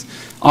shortcomings.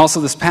 Also,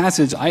 this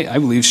passage, I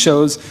believe,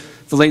 shows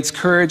Valette's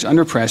courage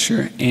under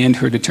pressure and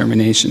her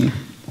determination.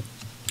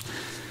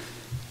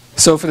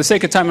 So for the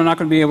sake of time, I'm not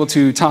going to be able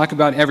to talk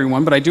about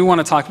everyone, but I do want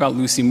to talk about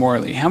Lucy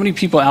Morley. How many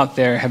people out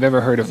there have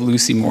ever heard of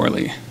Lucy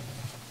Morley?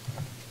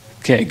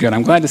 Okay, good.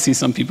 I'm glad to see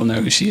some people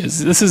know who she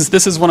is. This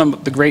is one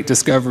of the great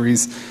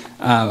discoveries.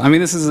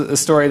 This is a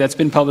story that's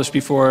been published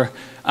before,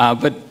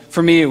 but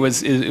for me, it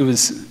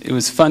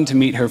was fun to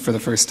meet her for the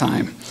first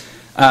time.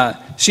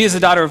 She is the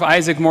daughter of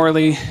Isaac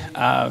Morley,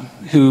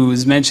 who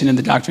is mentioned in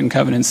the Doctrine and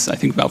Covenants, I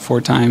think, about 4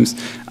 times.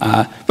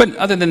 But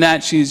other than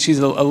that, she's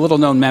a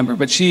little-known member.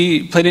 But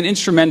she played an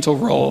instrumental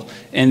role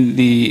in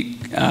the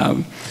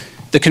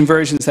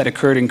conversions that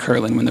occurred in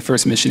Kirtland when the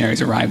first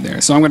missionaries arrived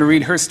there. So I'm going to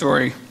read her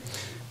story,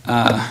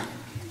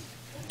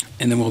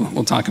 and then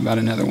we'll talk about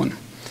another one.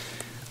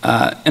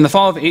 In the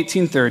fall of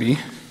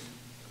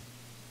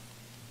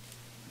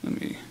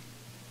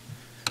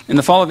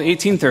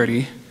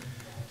 1830,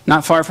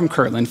 not far from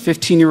Kirtland,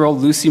 15-year-old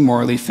Lucy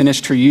Morley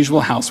finished her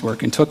usual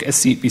housework and took a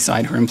seat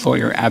beside her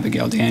employer,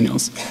 Abigail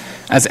Daniels.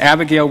 As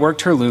Abigail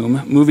worked her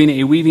loom, moving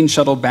a weaving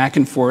shuttle back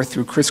and forth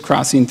through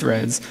crisscrossing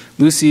threads,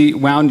 Lucy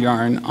wound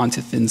yarn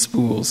onto thin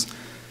spools.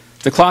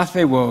 The cloth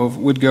they wove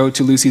would go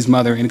to Lucy's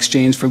mother in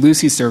exchange for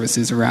Lucy's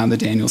services around the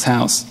Daniels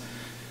house.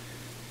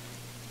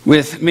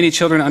 With many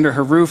children under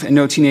her roof and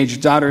no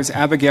teenage daughters,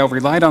 Abigail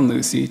relied on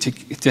Lucy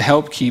to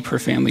help keep her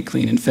family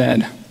clean and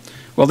fed.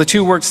 While the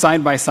two worked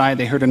side by side,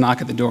 they heard a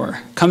knock at the door.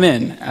 "Come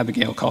in,"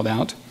 Abigail called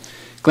out.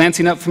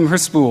 Glancing up from her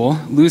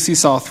spool, Lucy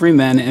saw 3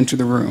 men enter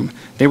the room.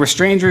 They were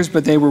strangers,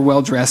 but they were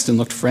well-dressed and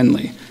looked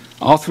friendly.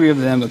 All 3 of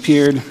them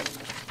appeared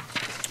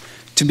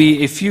to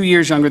be a few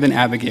years younger than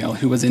Abigail,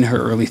 who was in her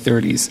early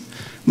 30s.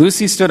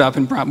 Lucy stood up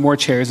and brought more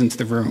chairs into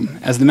the room.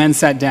 As the men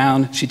sat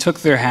down, she took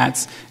their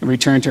hats and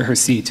returned to her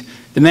seat.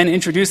 The men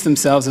introduced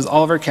themselves as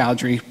Oliver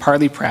Cowdery,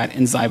 Parley Pratt,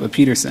 and Ziba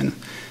Peterson,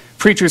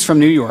 preachers from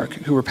New York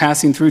who were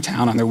passing through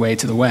town on their way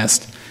to the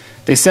West.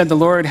 They said the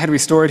Lord had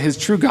restored his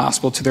true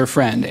gospel to their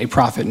friend, a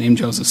prophet named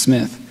Joseph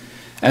Smith.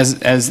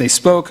 As they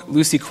spoke,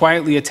 Lucy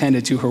quietly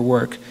attended to her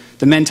work.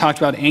 The men talked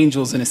about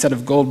angels and a set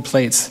of gold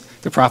plates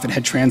the prophet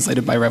had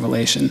translated by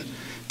revelation.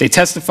 They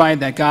testified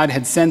that God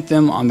had sent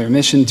them on their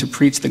mission to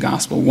preach the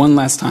gospel one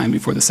last time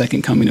before the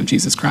second coming of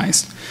Jesus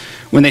Christ.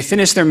 When they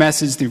finished their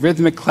message, the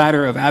rhythmic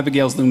clatter of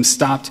Abigail's loom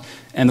stopped,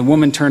 and the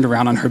woman turned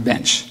around on her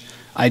bench.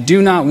 "I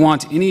do not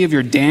want any of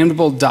your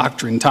damnable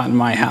doctrine taught in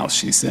my house,"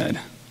 she said.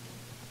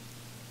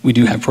 We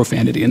do have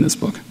profanity in this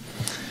book.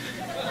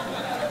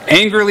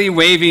 Angrily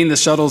waving the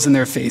shuttles in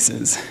their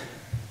faces.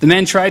 The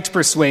men tried to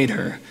persuade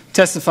her,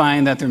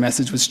 testifying that their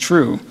message was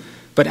true.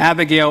 But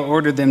Abigail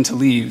ordered them to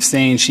leave,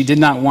 saying she did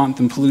not want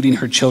them polluting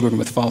her children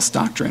with false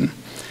doctrine.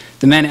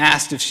 The men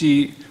asked if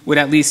she would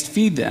at least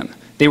feed them.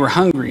 They were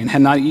hungry and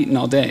had not eaten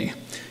all day.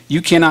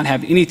 "You cannot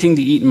have anything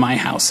to eat in my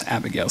house,"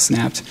 Abigail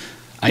snapped.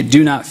 "I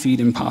do not feed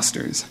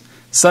impostors."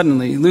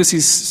 Suddenly, Lucy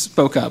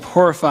spoke up,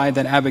 horrified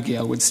that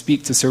Abigail would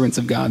speak to servants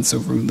of God so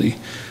rudely.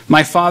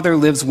 "My father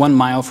lives 1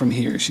 mile from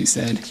here," she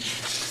said.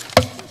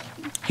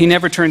 "He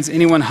never turns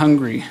anyone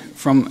hungry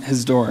from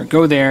his door.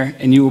 Go there,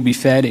 and you will be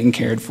fed and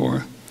cared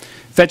for."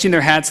 Fetching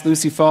their hats,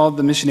 Lucy followed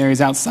the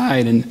missionaries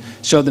outside and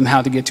showed them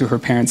how to get to her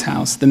parents'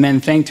 house. The men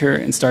thanked her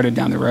and started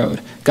down the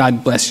road.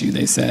 "God bless you,"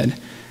 they said.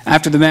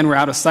 After the men were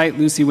out of sight,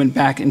 Lucy went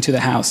back into the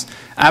house.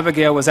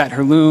 Abigail was at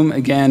her loom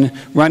again,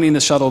 running the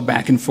shuttle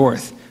back and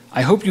forth.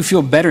 "I hope you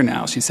feel better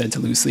now," she said to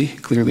Lucy,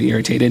 clearly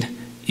irritated.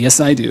 "Yes,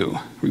 I do,"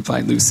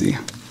 replied Lucy.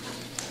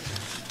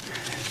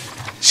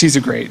 She's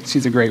a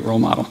great role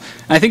model.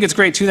 And I think it's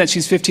great too that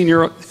she's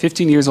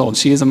 15 years old.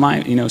 She is a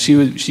mime,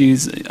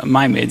 she's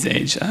my maid's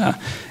age,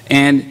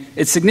 and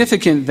it's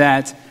significant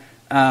that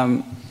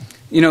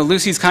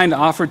Lucy's kind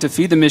offer to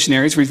feed the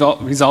missionaries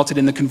resulted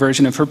in the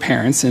conversion of her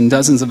parents and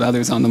dozens of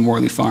others on the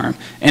Morley farm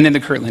and in the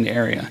Kirtland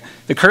area.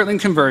 The Kirtland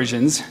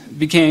conversions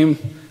became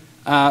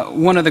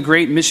one of the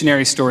great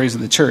missionary stories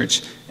of the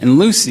church, and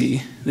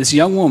Lucy, this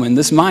young woman,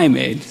 this my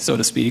maid, so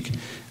to speak,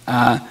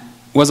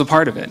 was a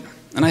part of it.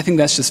 And I think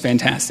that's just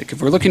fantastic.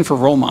 If we're looking for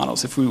role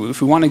models, if we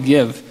want to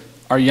give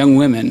our young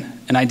women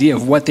an idea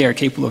of what they are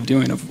capable of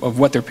doing, of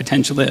what their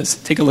potential is,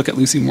 take a look at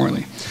Lucy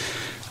Morley.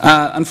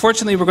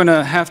 Unfortunately, we're going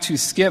to have to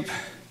skip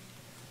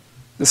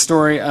the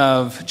story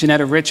of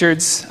Janetta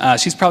Richards.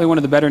 She's probably one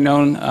of the better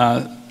known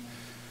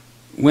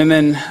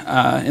women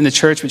in the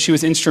church, but she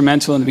was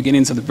instrumental in the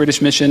beginnings of the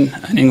British mission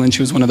in England.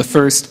 She was one of the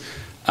first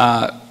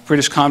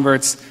British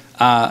converts.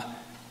 And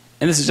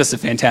this is just a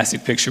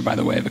fantastic picture, by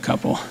the way, of a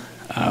couple.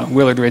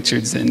 Willard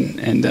Richards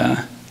and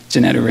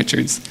Janetta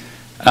Richards.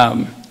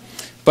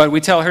 But we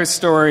tell her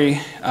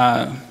story.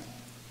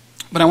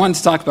 But I wanted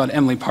to talk about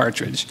Emily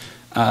Partridge.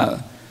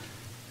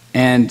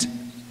 And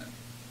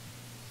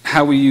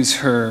how we use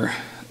her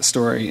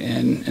story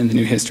in the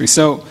new history.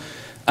 So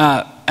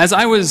as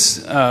I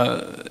was,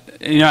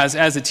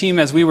 as a team,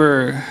 as we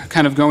were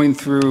kind of going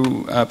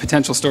through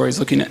potential stories,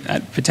 looking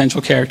at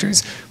potential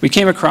characters, we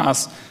came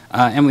across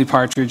Emily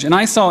Partridge. And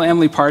I saw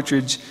Emily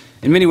Partridge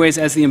in many ways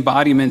as the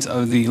embodiment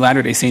of the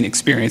Latter-day Saint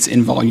experience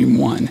in Volume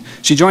 1.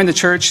 She joined the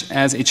church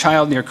as a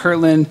child near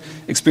Kirtland,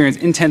 experienced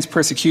intense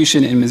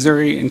persecution in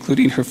Missouri,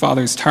 including her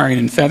father's tarring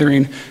and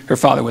feathering. Her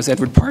father was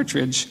Edward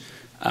Partridge,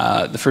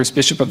 the first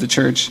bishop of the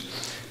church.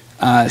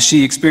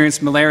 She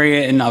experienced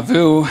malaria in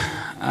Nauvoo,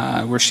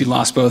 where she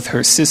lost both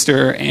her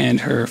sister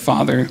and her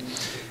father.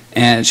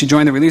 And she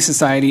joined the Relief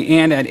Society,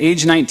 and at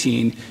age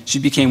 19, she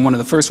became one of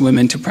the first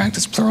women to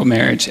practice plural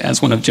marriage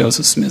as one of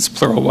Joseph Smith's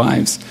plural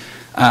wives.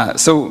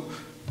 So,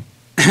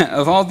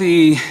 of all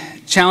the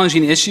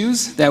challenging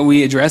issues that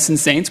we address in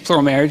Saints,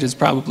 plural marriage is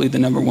probably the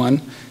number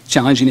one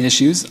challenging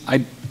issues.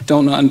 I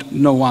don't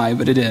know why,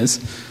 but it is.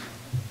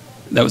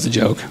 That was a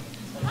joke.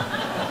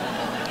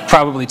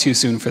 Probably too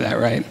soon for that,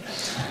 right?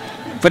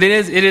 But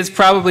it is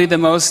probably the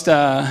most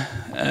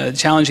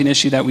challenging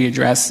issue that we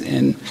address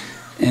in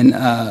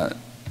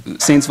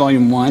Saints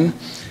Volume 1.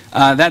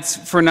 That's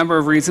for a number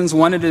of reasons.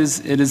 One, it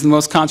is the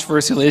most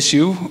controversial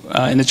issue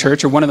in the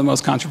church, or one of the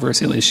most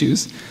controversial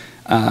issues.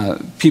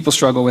 People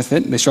struggle with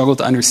it. They struggle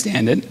to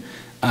understand it.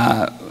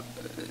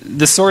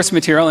 The source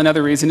material,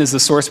 another reason, is the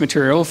source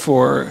material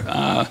for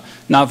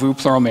Nauvoo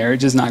plural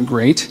marriage is not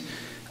great.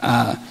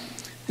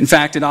 In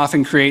fact, it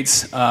often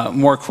creates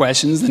more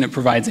questions than it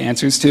provides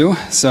answers to,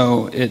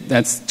 so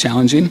that's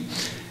challenging.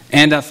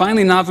 And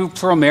finally, Nauvoo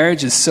plural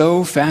marriage is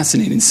so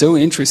fascinating, so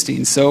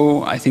interesting,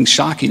 so, I think,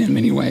 shocking in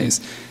many ways,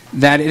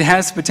 that it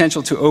has the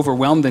potential to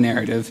overwhelm the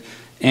narrative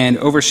and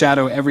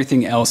overshadow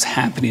everything else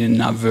happening in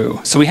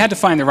Nauvoo. So we had to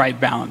find the right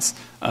balance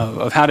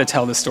of how to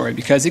tell the story,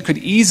 because it could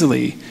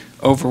easily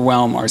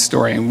overwhelm our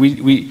story, and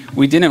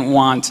we didn't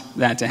want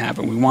that to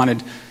happen. We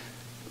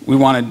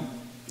wanted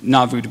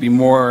Nauvoo to be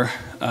more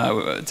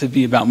to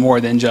be about more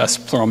than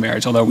just plural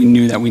marriage, although we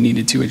knew that we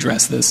needed to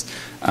address this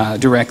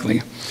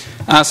directly.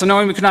 So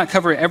knowing we could not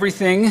cover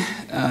everything,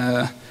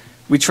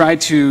 we tried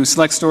to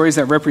select stories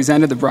that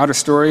represented the broader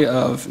story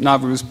of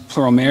Nauvoo's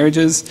plural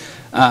marriages,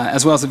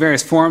 as well as the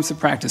various forms the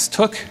practice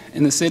took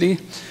in the city.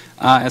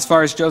 As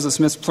far as Joseph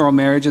Smith's plural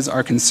marriages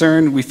are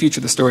concerned, we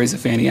feature the stories of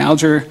Fanny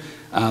Alger,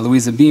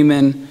 Louisa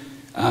Beeman,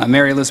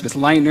 Mary Elizabeth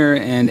Leitner,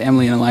 and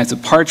Emily and Eliza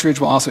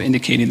Partridge, while also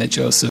indicating that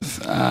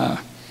Joseph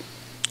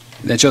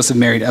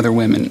married other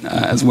women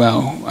as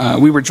well.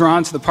 We were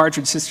drawn to the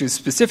Partridge sisters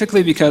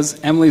specifically because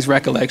Emily's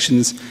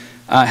recollections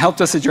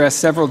helped us address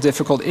several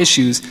difficult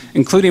issues,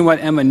 including what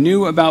Emma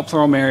knew about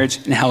plural marriage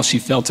and how she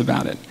felt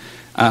about it.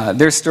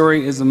 Their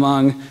story is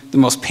among the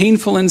most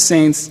painful in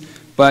Saints,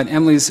 but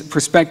Emily's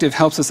perspective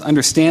helps us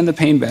understand the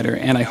pain better,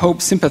 and I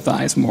hope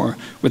sympathize more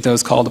with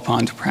those called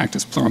upon to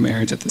practice plural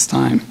marriage at this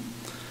time.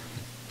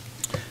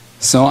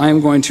 So I'm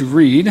going to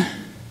read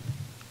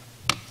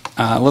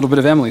a little bit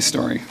of Emily's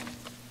story.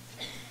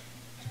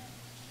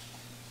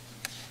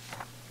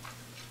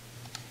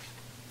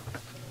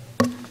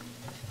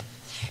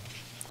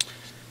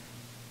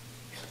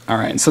 All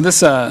right, so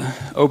this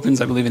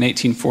opens, I believe, in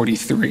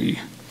 1843.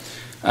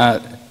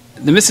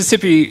 The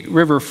Mississippi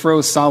River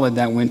froze solid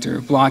that winter,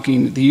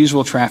 blocking the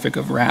usual traffic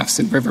of rafts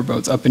and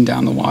riverboats up and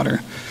down the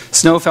water.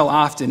 Snow fell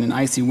often, and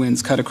icy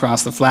winds cut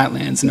across the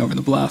flatlands and over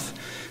the bluff.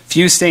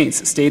 Few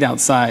Saints stayed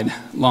outside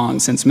long,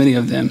 since many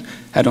of them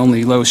had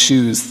only low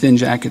shoes, thin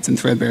jackets, and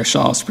threadbare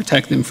shawls to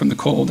protect them from the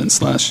cold and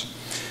slush.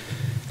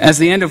 As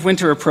the end of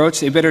winter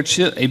approached, a bitter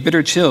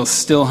chill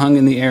still hung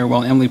in the air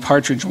while Emily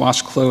Partridge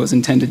washed clothes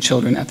and tended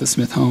children at the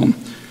Smith home.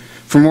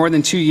 For more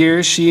than 2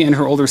 years, she and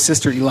her older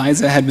sister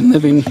Eliza had been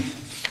living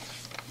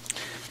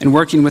and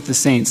working with the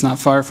Saints, not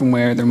far from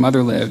where their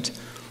mother lived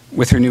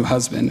with her new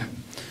husband.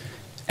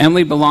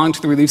 Emily belonged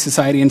to the Relief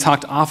Society and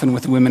talked often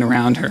with the women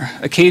around her.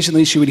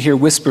 Occasionally, she would hear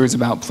whispers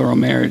about plural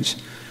marriage.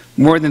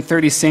 More than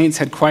 30 Saints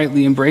had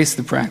quietly embraced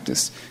the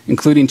practice,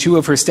 including 2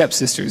 of her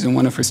stepsisters and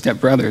 1 of her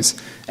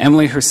stepbrothers.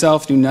 Emily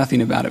herself knew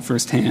nothing about it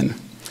firsthand.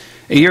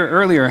 A year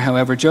earlier,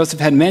 however, Joseph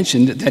had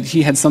mentioned that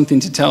he had something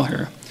to tell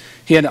her.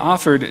 He had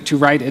offered to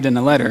write it in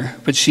a letter,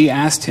 but she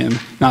asked him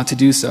not to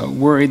do so,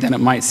 worried that it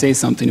might say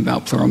something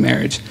about plural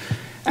marriage.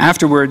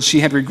 Afterwards, she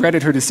had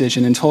regretted her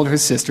decision and told her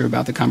sister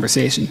about the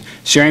conversation,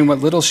 sharing what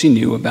little she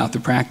knew about the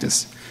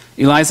practice.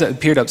 Eliza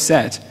appeared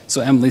upset,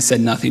 so Emily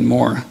said nothing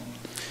more.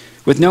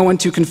 With no one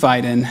to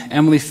confide in,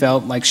 Emily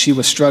felt like she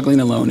was struggling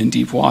alone in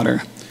deep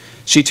water.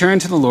 She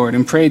turned to the Lord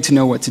and prayed to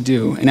know what to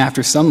do, and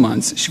after some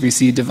months, she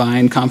received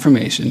divine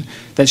confirmation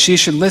that she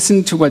should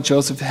listen to what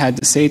Joseph had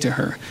to say to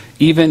her,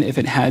 even if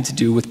it had to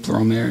do with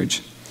plural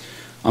marriage.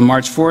 On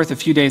March 4th, a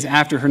few days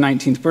after her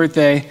 19th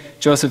birthday,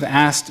 Joseph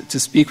asked to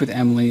speak with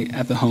Emily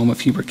at the home of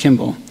Hubert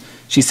Kimball.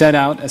 She set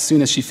out as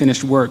soon as she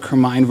finished work, her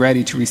mind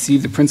ready to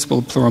receive the principle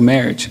of plural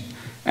marriage.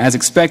 As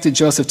expected,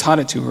 Joseph taught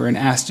it to her and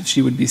asked if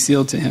she would be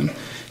sealed to him.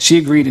 She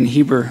agreed, and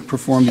Heber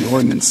performed the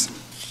ordinance.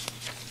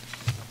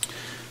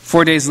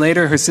 4 days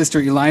later, her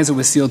sister Eliza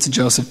was sealed to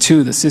Joseph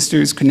too. The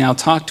sisters could now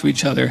talk to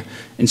each other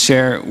and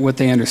share what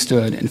they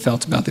understood and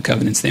felt about the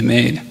covenants they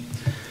made.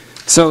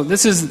 So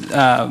this is,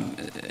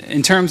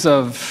 in terms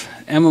of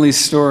Emily's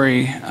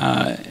story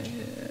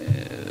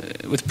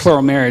with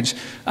plural marriage,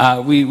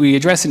 we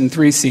address it in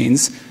 3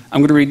 scenes. I'm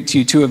going to read to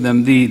you 2 of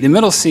them. The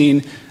middle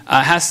scene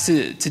has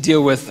to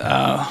deal with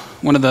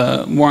one of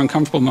the more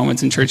uncomfortable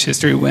moments in church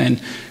history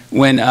when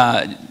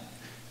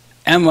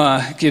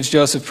Emma gives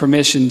Joseph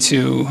permission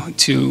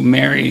to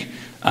marry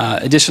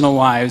additional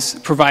wives,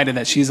 provided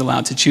that she's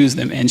allowed to choose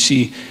them. And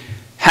she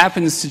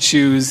happens to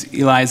choose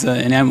Eliza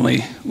and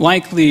Emily,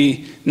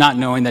 likely not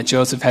knowing that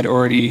Joseph had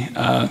already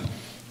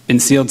been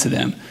sealed to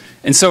them.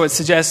 And so it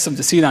suggests some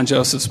deceit on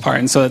Joseph's part,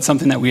 and so that's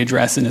something that we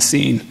address in a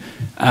scene.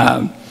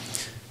 So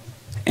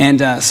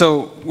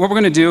what we're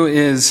going to do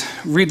is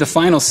read the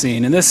final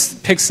scene, and this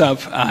picks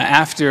up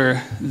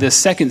after the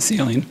second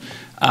sealing,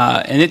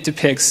 and it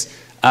depicts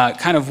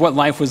kind of what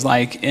life was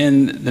like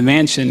in the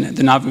mansion,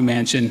 the Nauvoo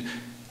mansion,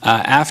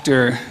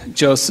 after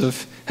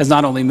Joseph has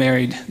not only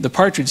married the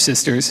Partridge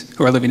sisters,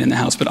 who are living in the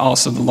house, but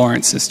also the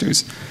Lawrence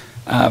sisters.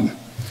 And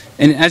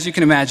as you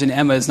can imagine,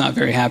 Emma is not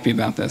very happy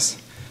about this.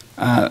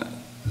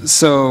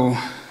 So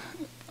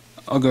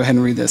I'll go ahead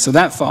and read this. So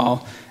that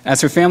fall, as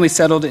her family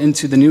settled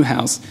into the new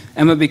house,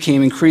 Emma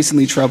became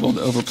increasingly troubled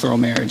over plural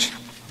marriage.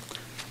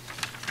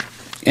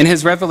 In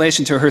his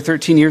revelation to her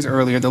 13 years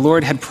earlier, the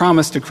Lord had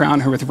promised to crown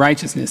her with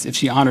righteousness if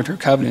she honored her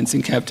covenants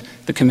and kept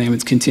the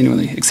commandments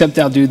continually. "Except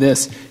thou do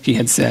this," he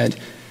had said,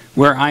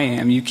 "where I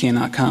am, you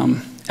cannot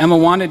come." Emma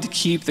wanted to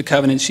keep the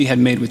covenant she had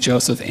made with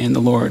Joseph and the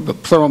Lord,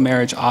 but plural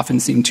marriage often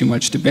seemed too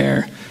much to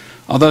bear.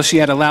 Although she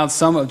had allowed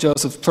some of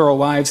Joseph's plural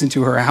wives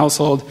into her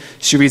household,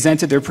 she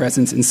resented their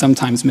presence and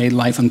sometimes made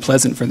life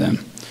unpleasant for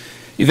them.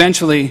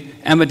 Eventually,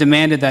 Emma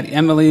demanded that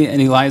Emily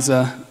and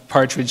Eliza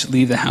Partridge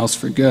leave the house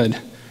for good.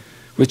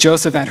 With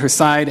Joseph at her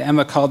side,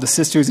 Emma called the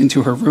sisters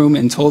into her room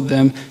and told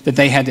them that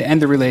they had to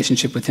end the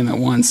relationship with him at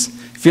once.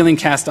 Feeling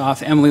cast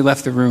off, Emily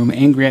left the room,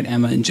 angry at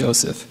Emma and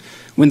Joseph.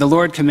 When the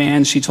Lord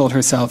commands, she told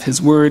herself,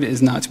 his word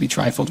is not to be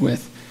trifled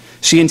with.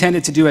 She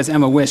intended to do as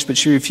Emma wished, but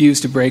she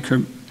refused to break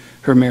her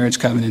marriage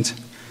covenant.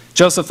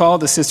 Joseph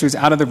followed the sisters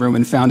out of the room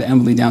and found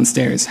Emily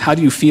downstairs. "How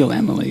do you feel,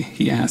 Emily?"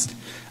 he asked.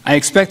 "I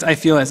expect I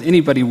feel as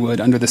anybody would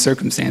under the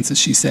circumstances,"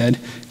 she said,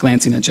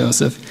 glancing at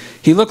Joseph.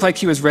 He looked like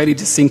he was ready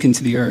to sink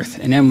into the earth,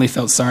 and Emily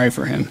felt sorry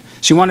for him.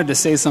 She wanted to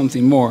say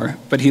something more,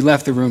 but he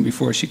left the room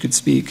before she could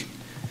speak.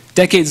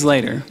 Decades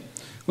later,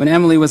 when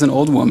Emily was an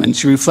old woman,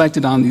 she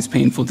reflected on these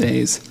painful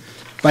days.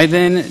 By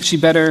then, she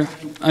better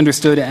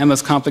understood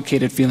Emma's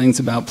complicated feelings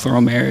about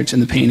plural marriage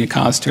and the pain it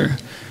caused her.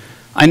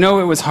 "I know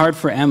it was hard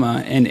for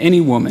Emma and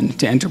any woman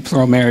to enter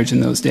plural marriage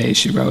in those days,"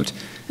 she wrote,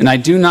 and I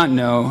do not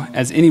know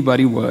as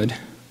anybody would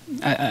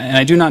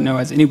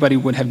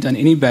have done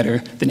any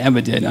better than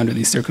Emma did under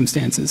these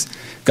circumstances.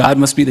 God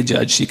must be the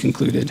judge, she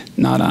concluded,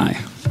 not I. I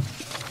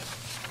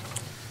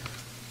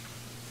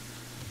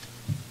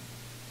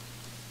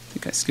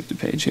think I skipped a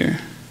page here.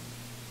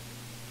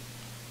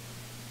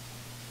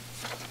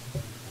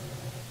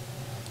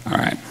 All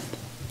right.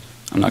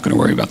 I'm not going to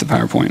worry about the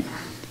PowerPoint.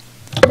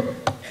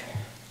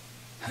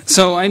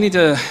 So I need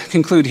to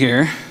conclude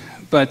here,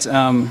 but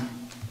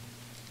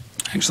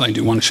actually I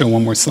do want to show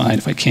one more slide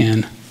if I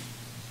can.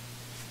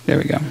 There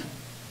we go.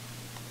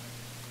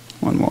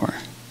 One more.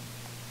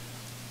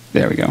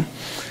 There we go.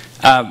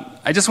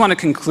 I just want to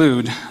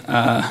conclude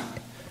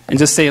and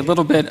just say a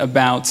little bit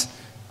about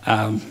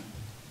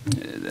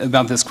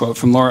this quote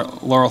from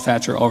Laurel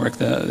Thatcher Ulrich,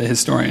 the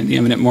historian, the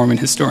eminent Mormon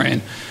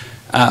historian.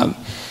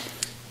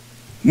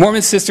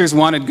 Mormon sisters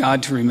wanted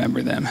God to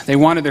remember them. They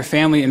wanted their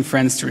family and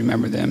friends to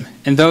remember them.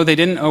 And though they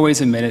didn't always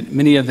admit it,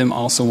 many of them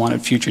also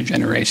wanted future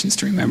generations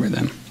to remember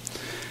them.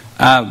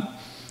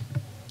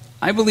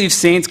 I believe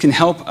saints can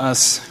help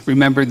us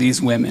remember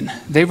these women.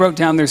 They wrote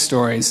down their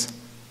stories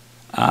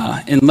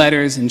in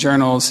letters, in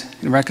journals,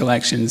 in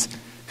recollections,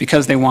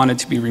 because they wanted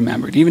to be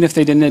remembered. Even if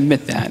they didn't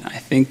admit that, I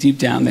think deep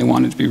down they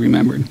wanted to be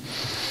remembered.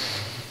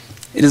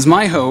 It is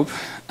my hope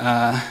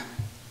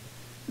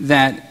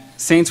that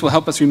saints will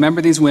help us remember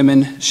these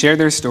women, share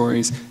their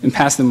stories, and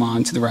pass them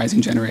on to the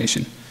rising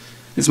generation.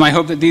 It's my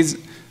hope that these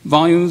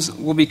volumes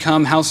will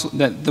become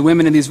that the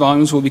women in these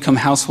volumes will become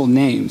household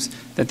names,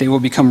 that they will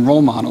become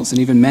role models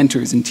and even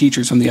mentors and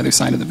teachers from the other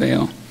side of the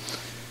veil.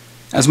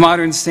 As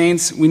modern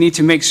saints, we need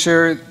to make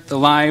sure the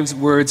lives,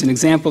 words, and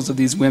examples of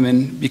these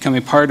women become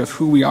a part of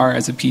who we are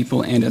as a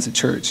people and as a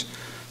church,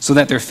 so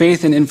that their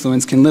faith and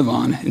influence can live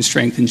on and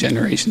strengthen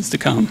generations to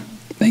come.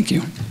 Thank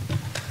you.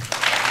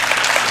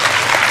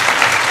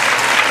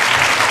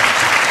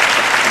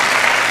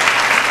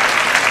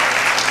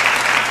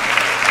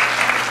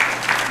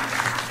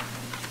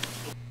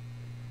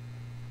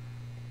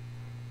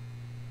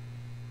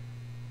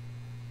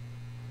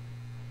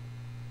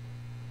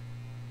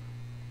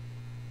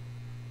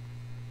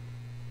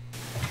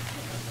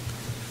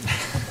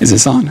 Is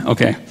this on?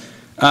 Okay.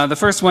 The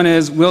first one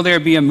is, will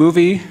there be a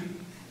movie?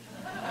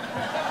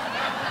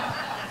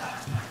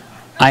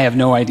 I have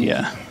no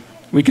idea.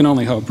 We can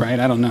only hope, right?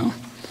 I don't know.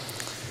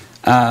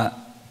 Let's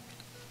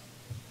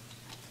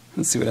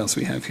see what else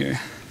we have here.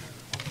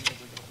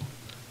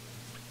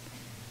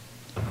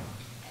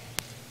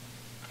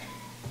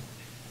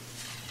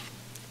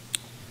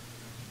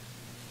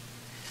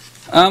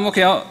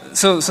 Okay,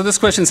 so this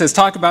question says,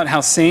 talk about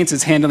how saints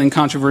is handling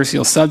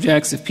controversial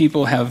subjects. If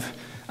people have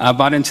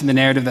bought into the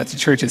narrative that the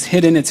church has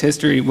hidden its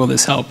history, will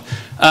this help?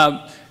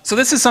 So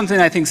this is something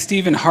I think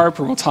Stephen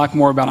Harper will talk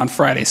more about on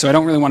Friday, so I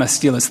don't really want to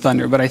steal his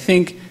thunder, but I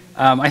think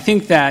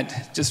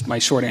that, just my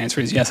short answer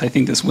is yes, I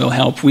think this will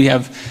help. We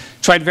have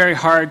tried very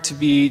hard to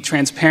be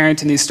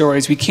transparent in these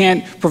stories. We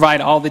can't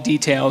provide all the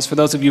details. For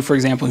those of you, for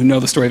example, who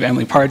know the story of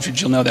Emily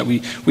Partridge, you'll know that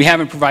we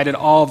haven't provided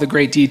all the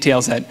great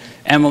details that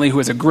Emily, who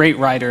is a great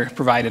writer,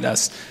 provided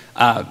us,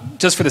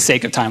 just for the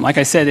sake of time. Like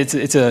I said, it's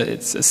a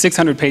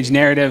 600-page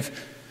narrative.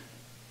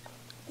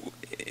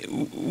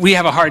 We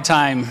have a hard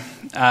time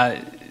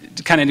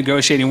kind of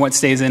negotiating what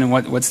stays in and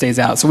what stays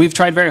out. So we've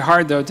tried very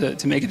hard, though,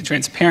 to make it a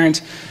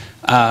transparent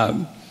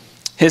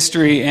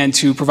history and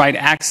to provide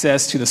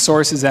access to the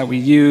sources that we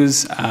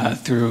use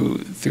through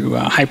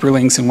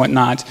hyperlinks and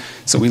whatnot.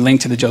 So we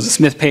link to the Joseph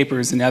Smith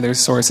papers and other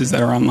sources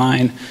that are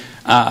online.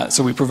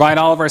 So we provide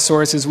all of our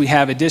sources. We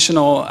have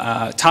additional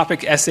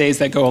topic essays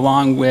that go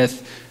along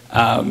with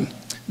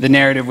the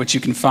narrative, which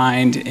you can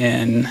find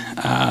in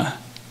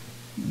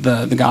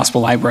the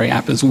Gospel Library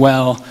app as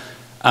well,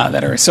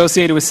 that are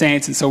associated with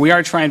saints. And so we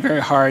are trying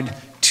very hard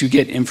to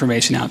get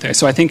information out there.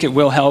 So I think it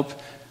will help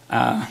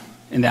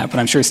in that, but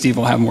I'm sure Steve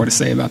will have more to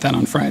say about that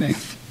on Friday.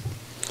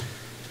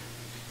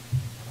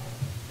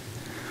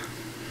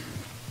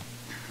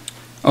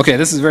 Okay,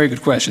 this is a very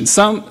good question.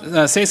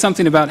 Say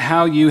something about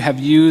how you have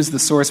used the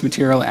source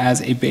material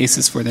as a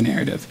basis for the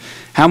narrative.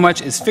 How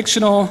much is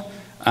fictional,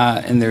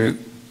 and there are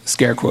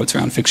scare quotes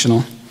around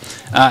fictional.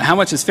 How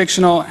much is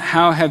fictional?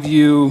 How have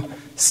you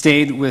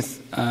stayed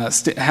with,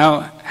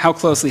 how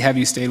closely have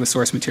you stayed with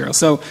source material?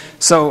 So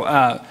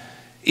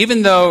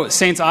even though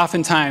Saints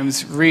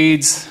oftentimes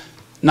reads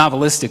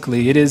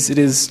novelistically, it is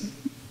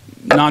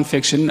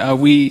nonfiction.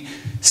 We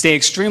stay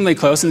extremely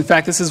close. In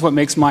fact, this is what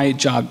makes my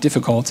job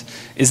difficult,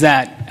 is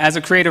that as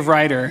a creative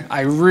writer, I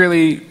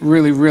really,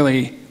 really,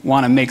 really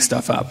want to make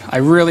stuff up. I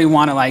really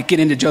want to get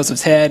into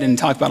Joseph's head and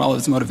talk about all of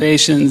his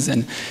motivations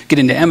and get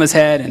into Emma's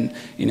head and,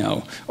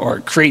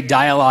 or create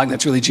dialogue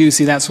that's really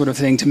juicy, that sort of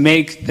thing, to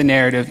make the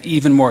narrative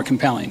even more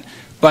compelling.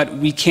 But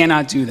we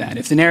cannot do that.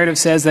 If the narrative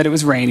says that it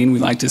was raining, we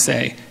like to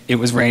say it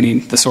was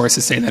raining. The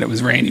sources say that it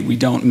was raining. We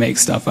don't make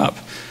stuff up.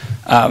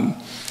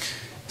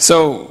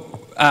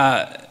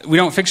 We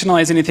don't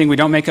fictionalize anything. We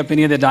don't make up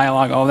any of the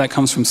dialogue. All of that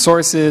comes from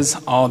sources.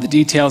 All of the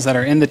details that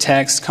are in the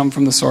text come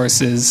from the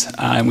sources,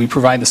 and we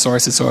provide the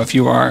sources. So if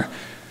you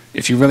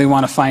really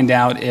want to find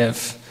out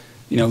if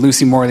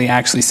Lucy Morley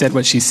actually said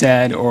what she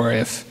said, or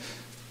if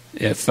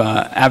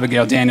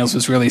Abigail Daniels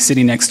was really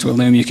sitting next to a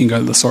loom, you can go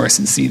to the source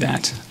and see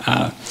that.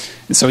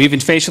 And so even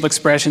facial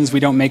expressions, we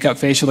don't make up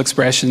facial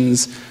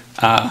expressions.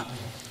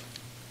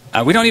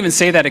 We don't even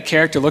say that a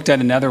character looked at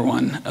another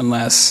one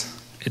unless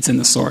it's in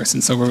the source.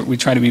 And so we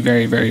try to be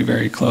very, very,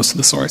 very close to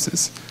the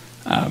sources.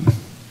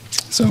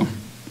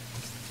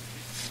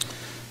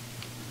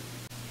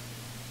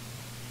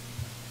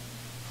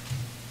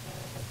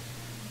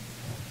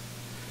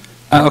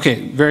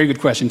 Okay, very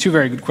good question. Two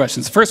very good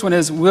questions. The first one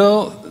is,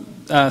 will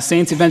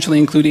Saints eventually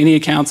include any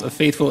accounts of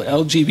faithful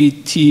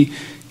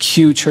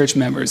LGBTQ church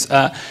members?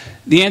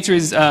 The answer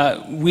is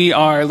we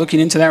are looking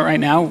into that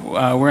right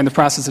now. We're in the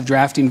process of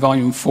drafting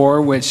Volume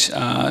 4, which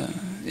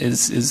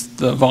is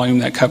the volume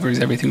that covers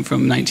everything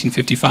from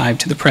 1955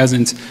 to the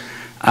present.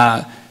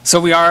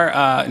 So we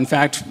are, in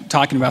fact,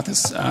 talking about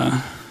this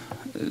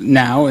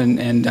now,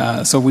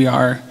 and so we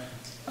are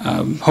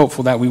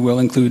hopeful that we will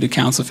include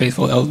accounts of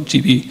faithful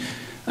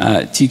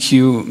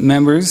LGBTQ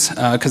members,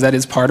 because that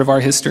is part of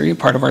our history,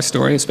 part of our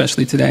story,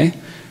 especially today.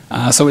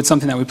 So it's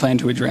something that we plan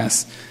to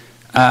address.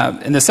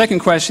 And the second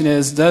question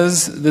is,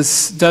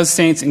 does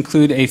Saints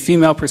include a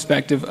female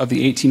perspective of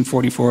the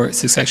 1844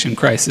 succession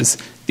crisis?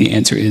 The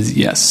answer is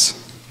yes.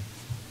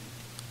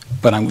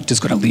 But I'm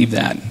just going to leave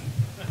that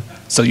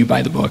so you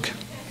buy the book.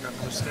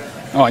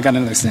 Oh, I got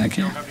another snack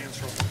here.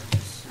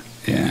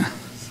 Yeah.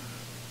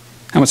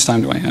 How much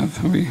time do I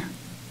have? Are we...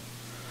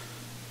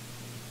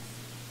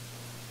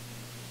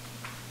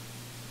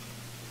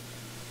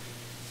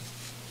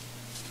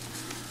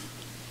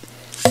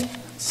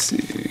 Let's see.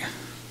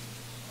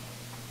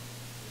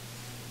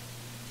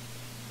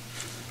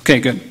 Okay,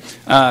 good.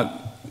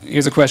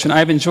 Here's a question.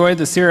 I've enjoyed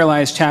the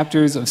serialized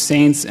chapters of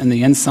Saints and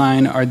the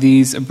Ensign. Are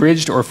these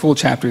abridged or full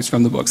chapters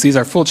from the books? These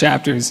are full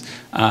chapters.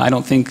 I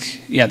don't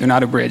think, they're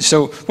not abridged.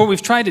 So what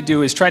we've tried to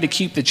do is try to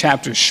keep the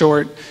chapters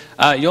short.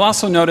 You'll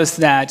also notice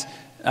that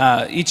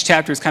each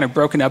chapter is kind of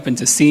broken up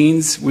into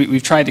scenes.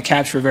 We've tried to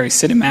capture a very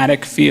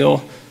cinematic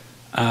feel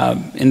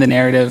in the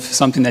narrative,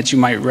 something that you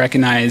might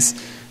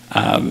recognize,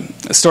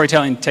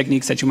 storytelling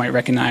techniques that you might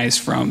recognize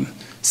from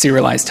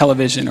serialized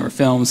television or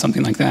film,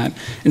 something like that.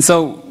 And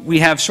so we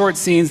have short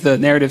scenes. The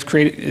narrative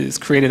is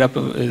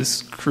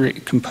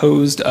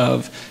composed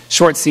of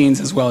short scenes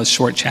as well as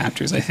short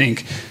chapters. I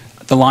think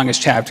the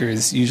longest chapter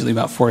is usually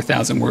about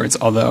 4,000 words,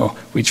 although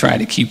we try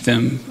to keep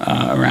them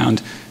around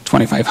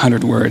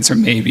 2,500 words or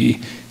maybe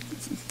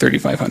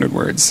 3,500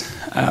 words.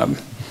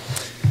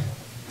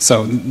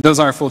 So those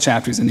are full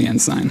chapters in the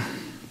Ensign.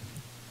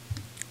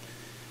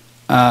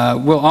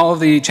 Will all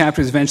of the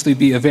chapters eventually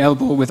be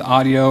available with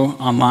audio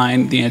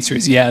online? The answer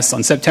is yes.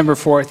 On September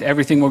 4th,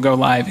 everything will go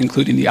live,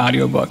 including the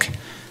audiobook.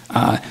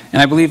 And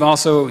I believe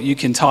also you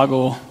can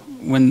toggle,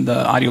 when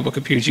the audiobook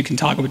appears, you can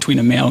toggle between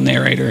a male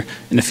narrator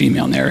and a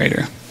female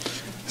narrator.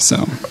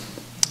 So,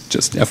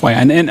 just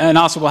FYI. And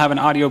also we'll have an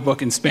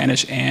audiobook in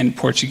Spanish and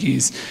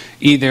Portuguese,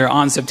 either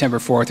on September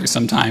 4th or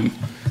sometime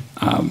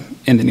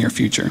in the near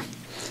future.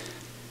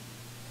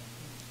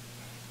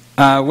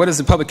 What is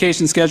the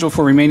publication schedule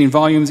for remaining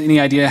volumes? Any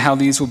idea how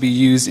these will be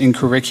used in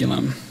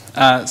curriculum?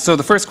 So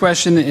the first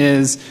question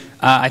is,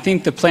 I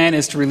think the plan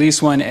is to release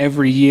one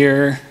every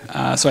year.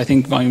 So I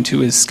think volume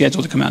 2 is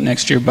scheduled to come out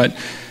next year, but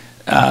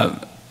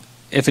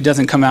if it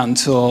doesn't come out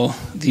until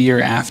the year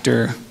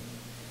after,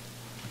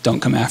 don't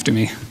come after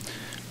me.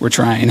 We're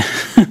trying.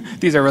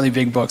 These are really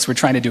big books. We're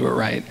trying to do it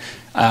right.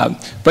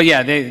 But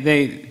yeah,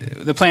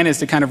 the plan is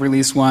to kind of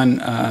release one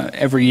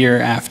every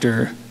year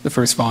after the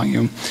first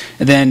volume.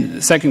 And then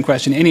the second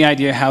question, any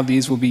idea how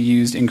these will be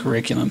used in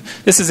curriculum?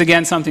 This is,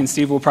 again, something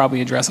Steve will probably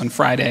address on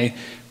Friday,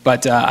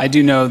 but I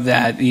do know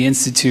that the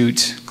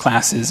Institute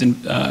classes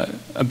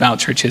about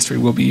church history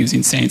will be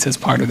using Saints as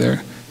part of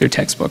their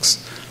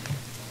textbooks.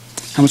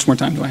 How much more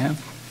time do I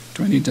have?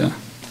 Do I need to... There's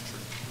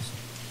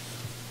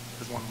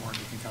one more and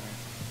you can come in.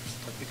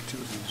 I pick 2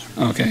 of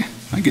these. Okay,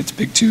 I get to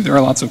pick 2. There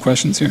are lots of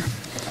questions here.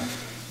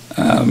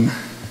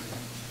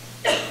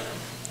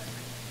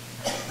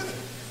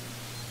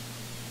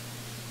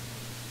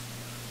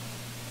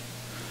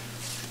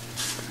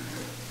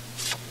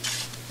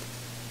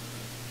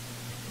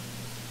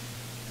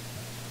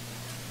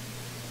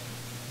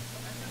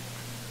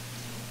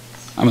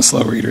 I'm a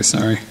slow reader,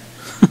 sorry.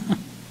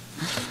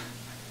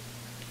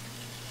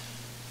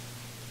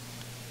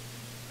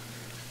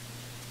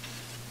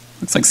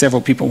 Looks like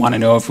several people want to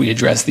know if we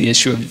address the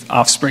issue of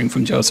offspring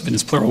from Joseph and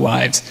his plural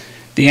wives.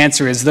 The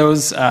answer is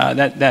those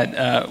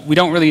we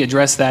don't really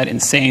address that in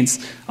Saints,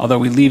 although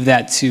we leave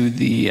that to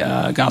the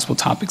Gospel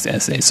Topics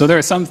essay. So there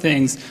are some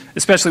things,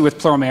 especially with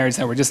plural marriage,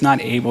 that we're just not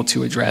able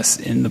to address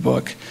in the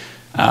book.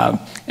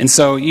 And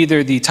so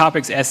either the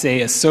Topics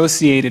essay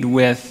associated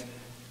with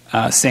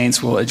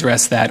Saints will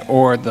address that,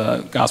 or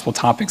the Gospel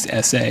Topics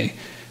essay,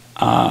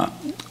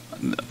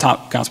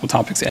 Gospel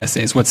Topics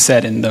essays, what's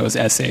said in those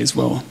essays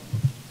will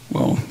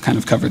kind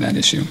of cover that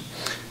issue.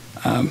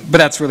 But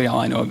that's really all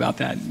I know about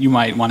that. You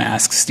might want to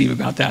ask Steve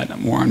about that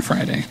more on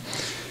Friday.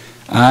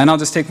 And I'll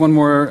just take one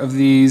more of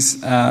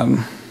these.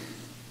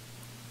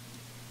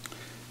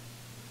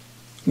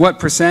 What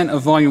percent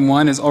of Volume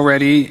 1 is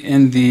already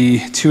in the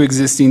 2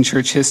 existing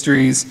church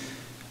histories?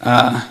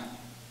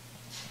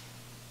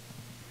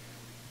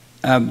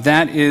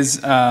 That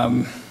is,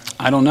 I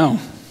don't know.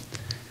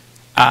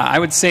 I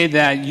would say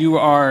that you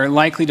are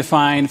likely to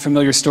find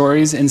familiar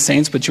stories in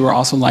Saints, but you are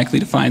also likely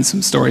to find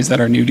some stories that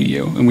are new to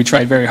you. And we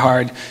tried very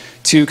hard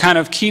to kind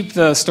of keep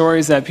the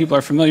stories that people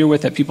are familiar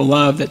with, that people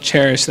love, that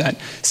cherish, that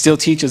still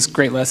teach us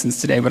great lessons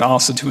today, but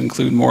also to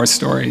include more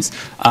stories.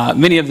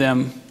 Many of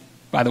them,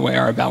 by the way,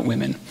 are about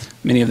women.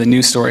 Many of the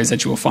new stories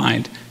that you will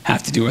find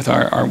have to do with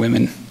our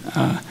women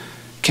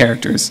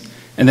characters.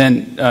 And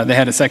then they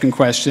had a second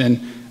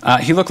question.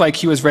 He looked like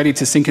he was ready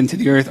to sink into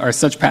the earth. Are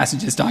such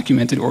passages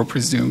documented or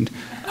presumed?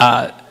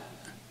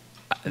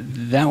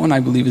 That one,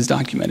 I believe, is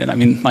documented. I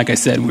mean, like I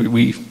said,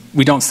 we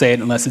don't say it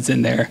unless it's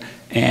in there.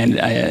 And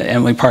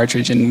Emily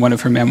Partridge, in one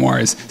of her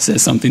memoirs,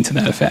 says something to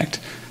that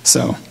effect.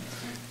 So,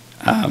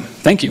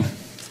 thank you.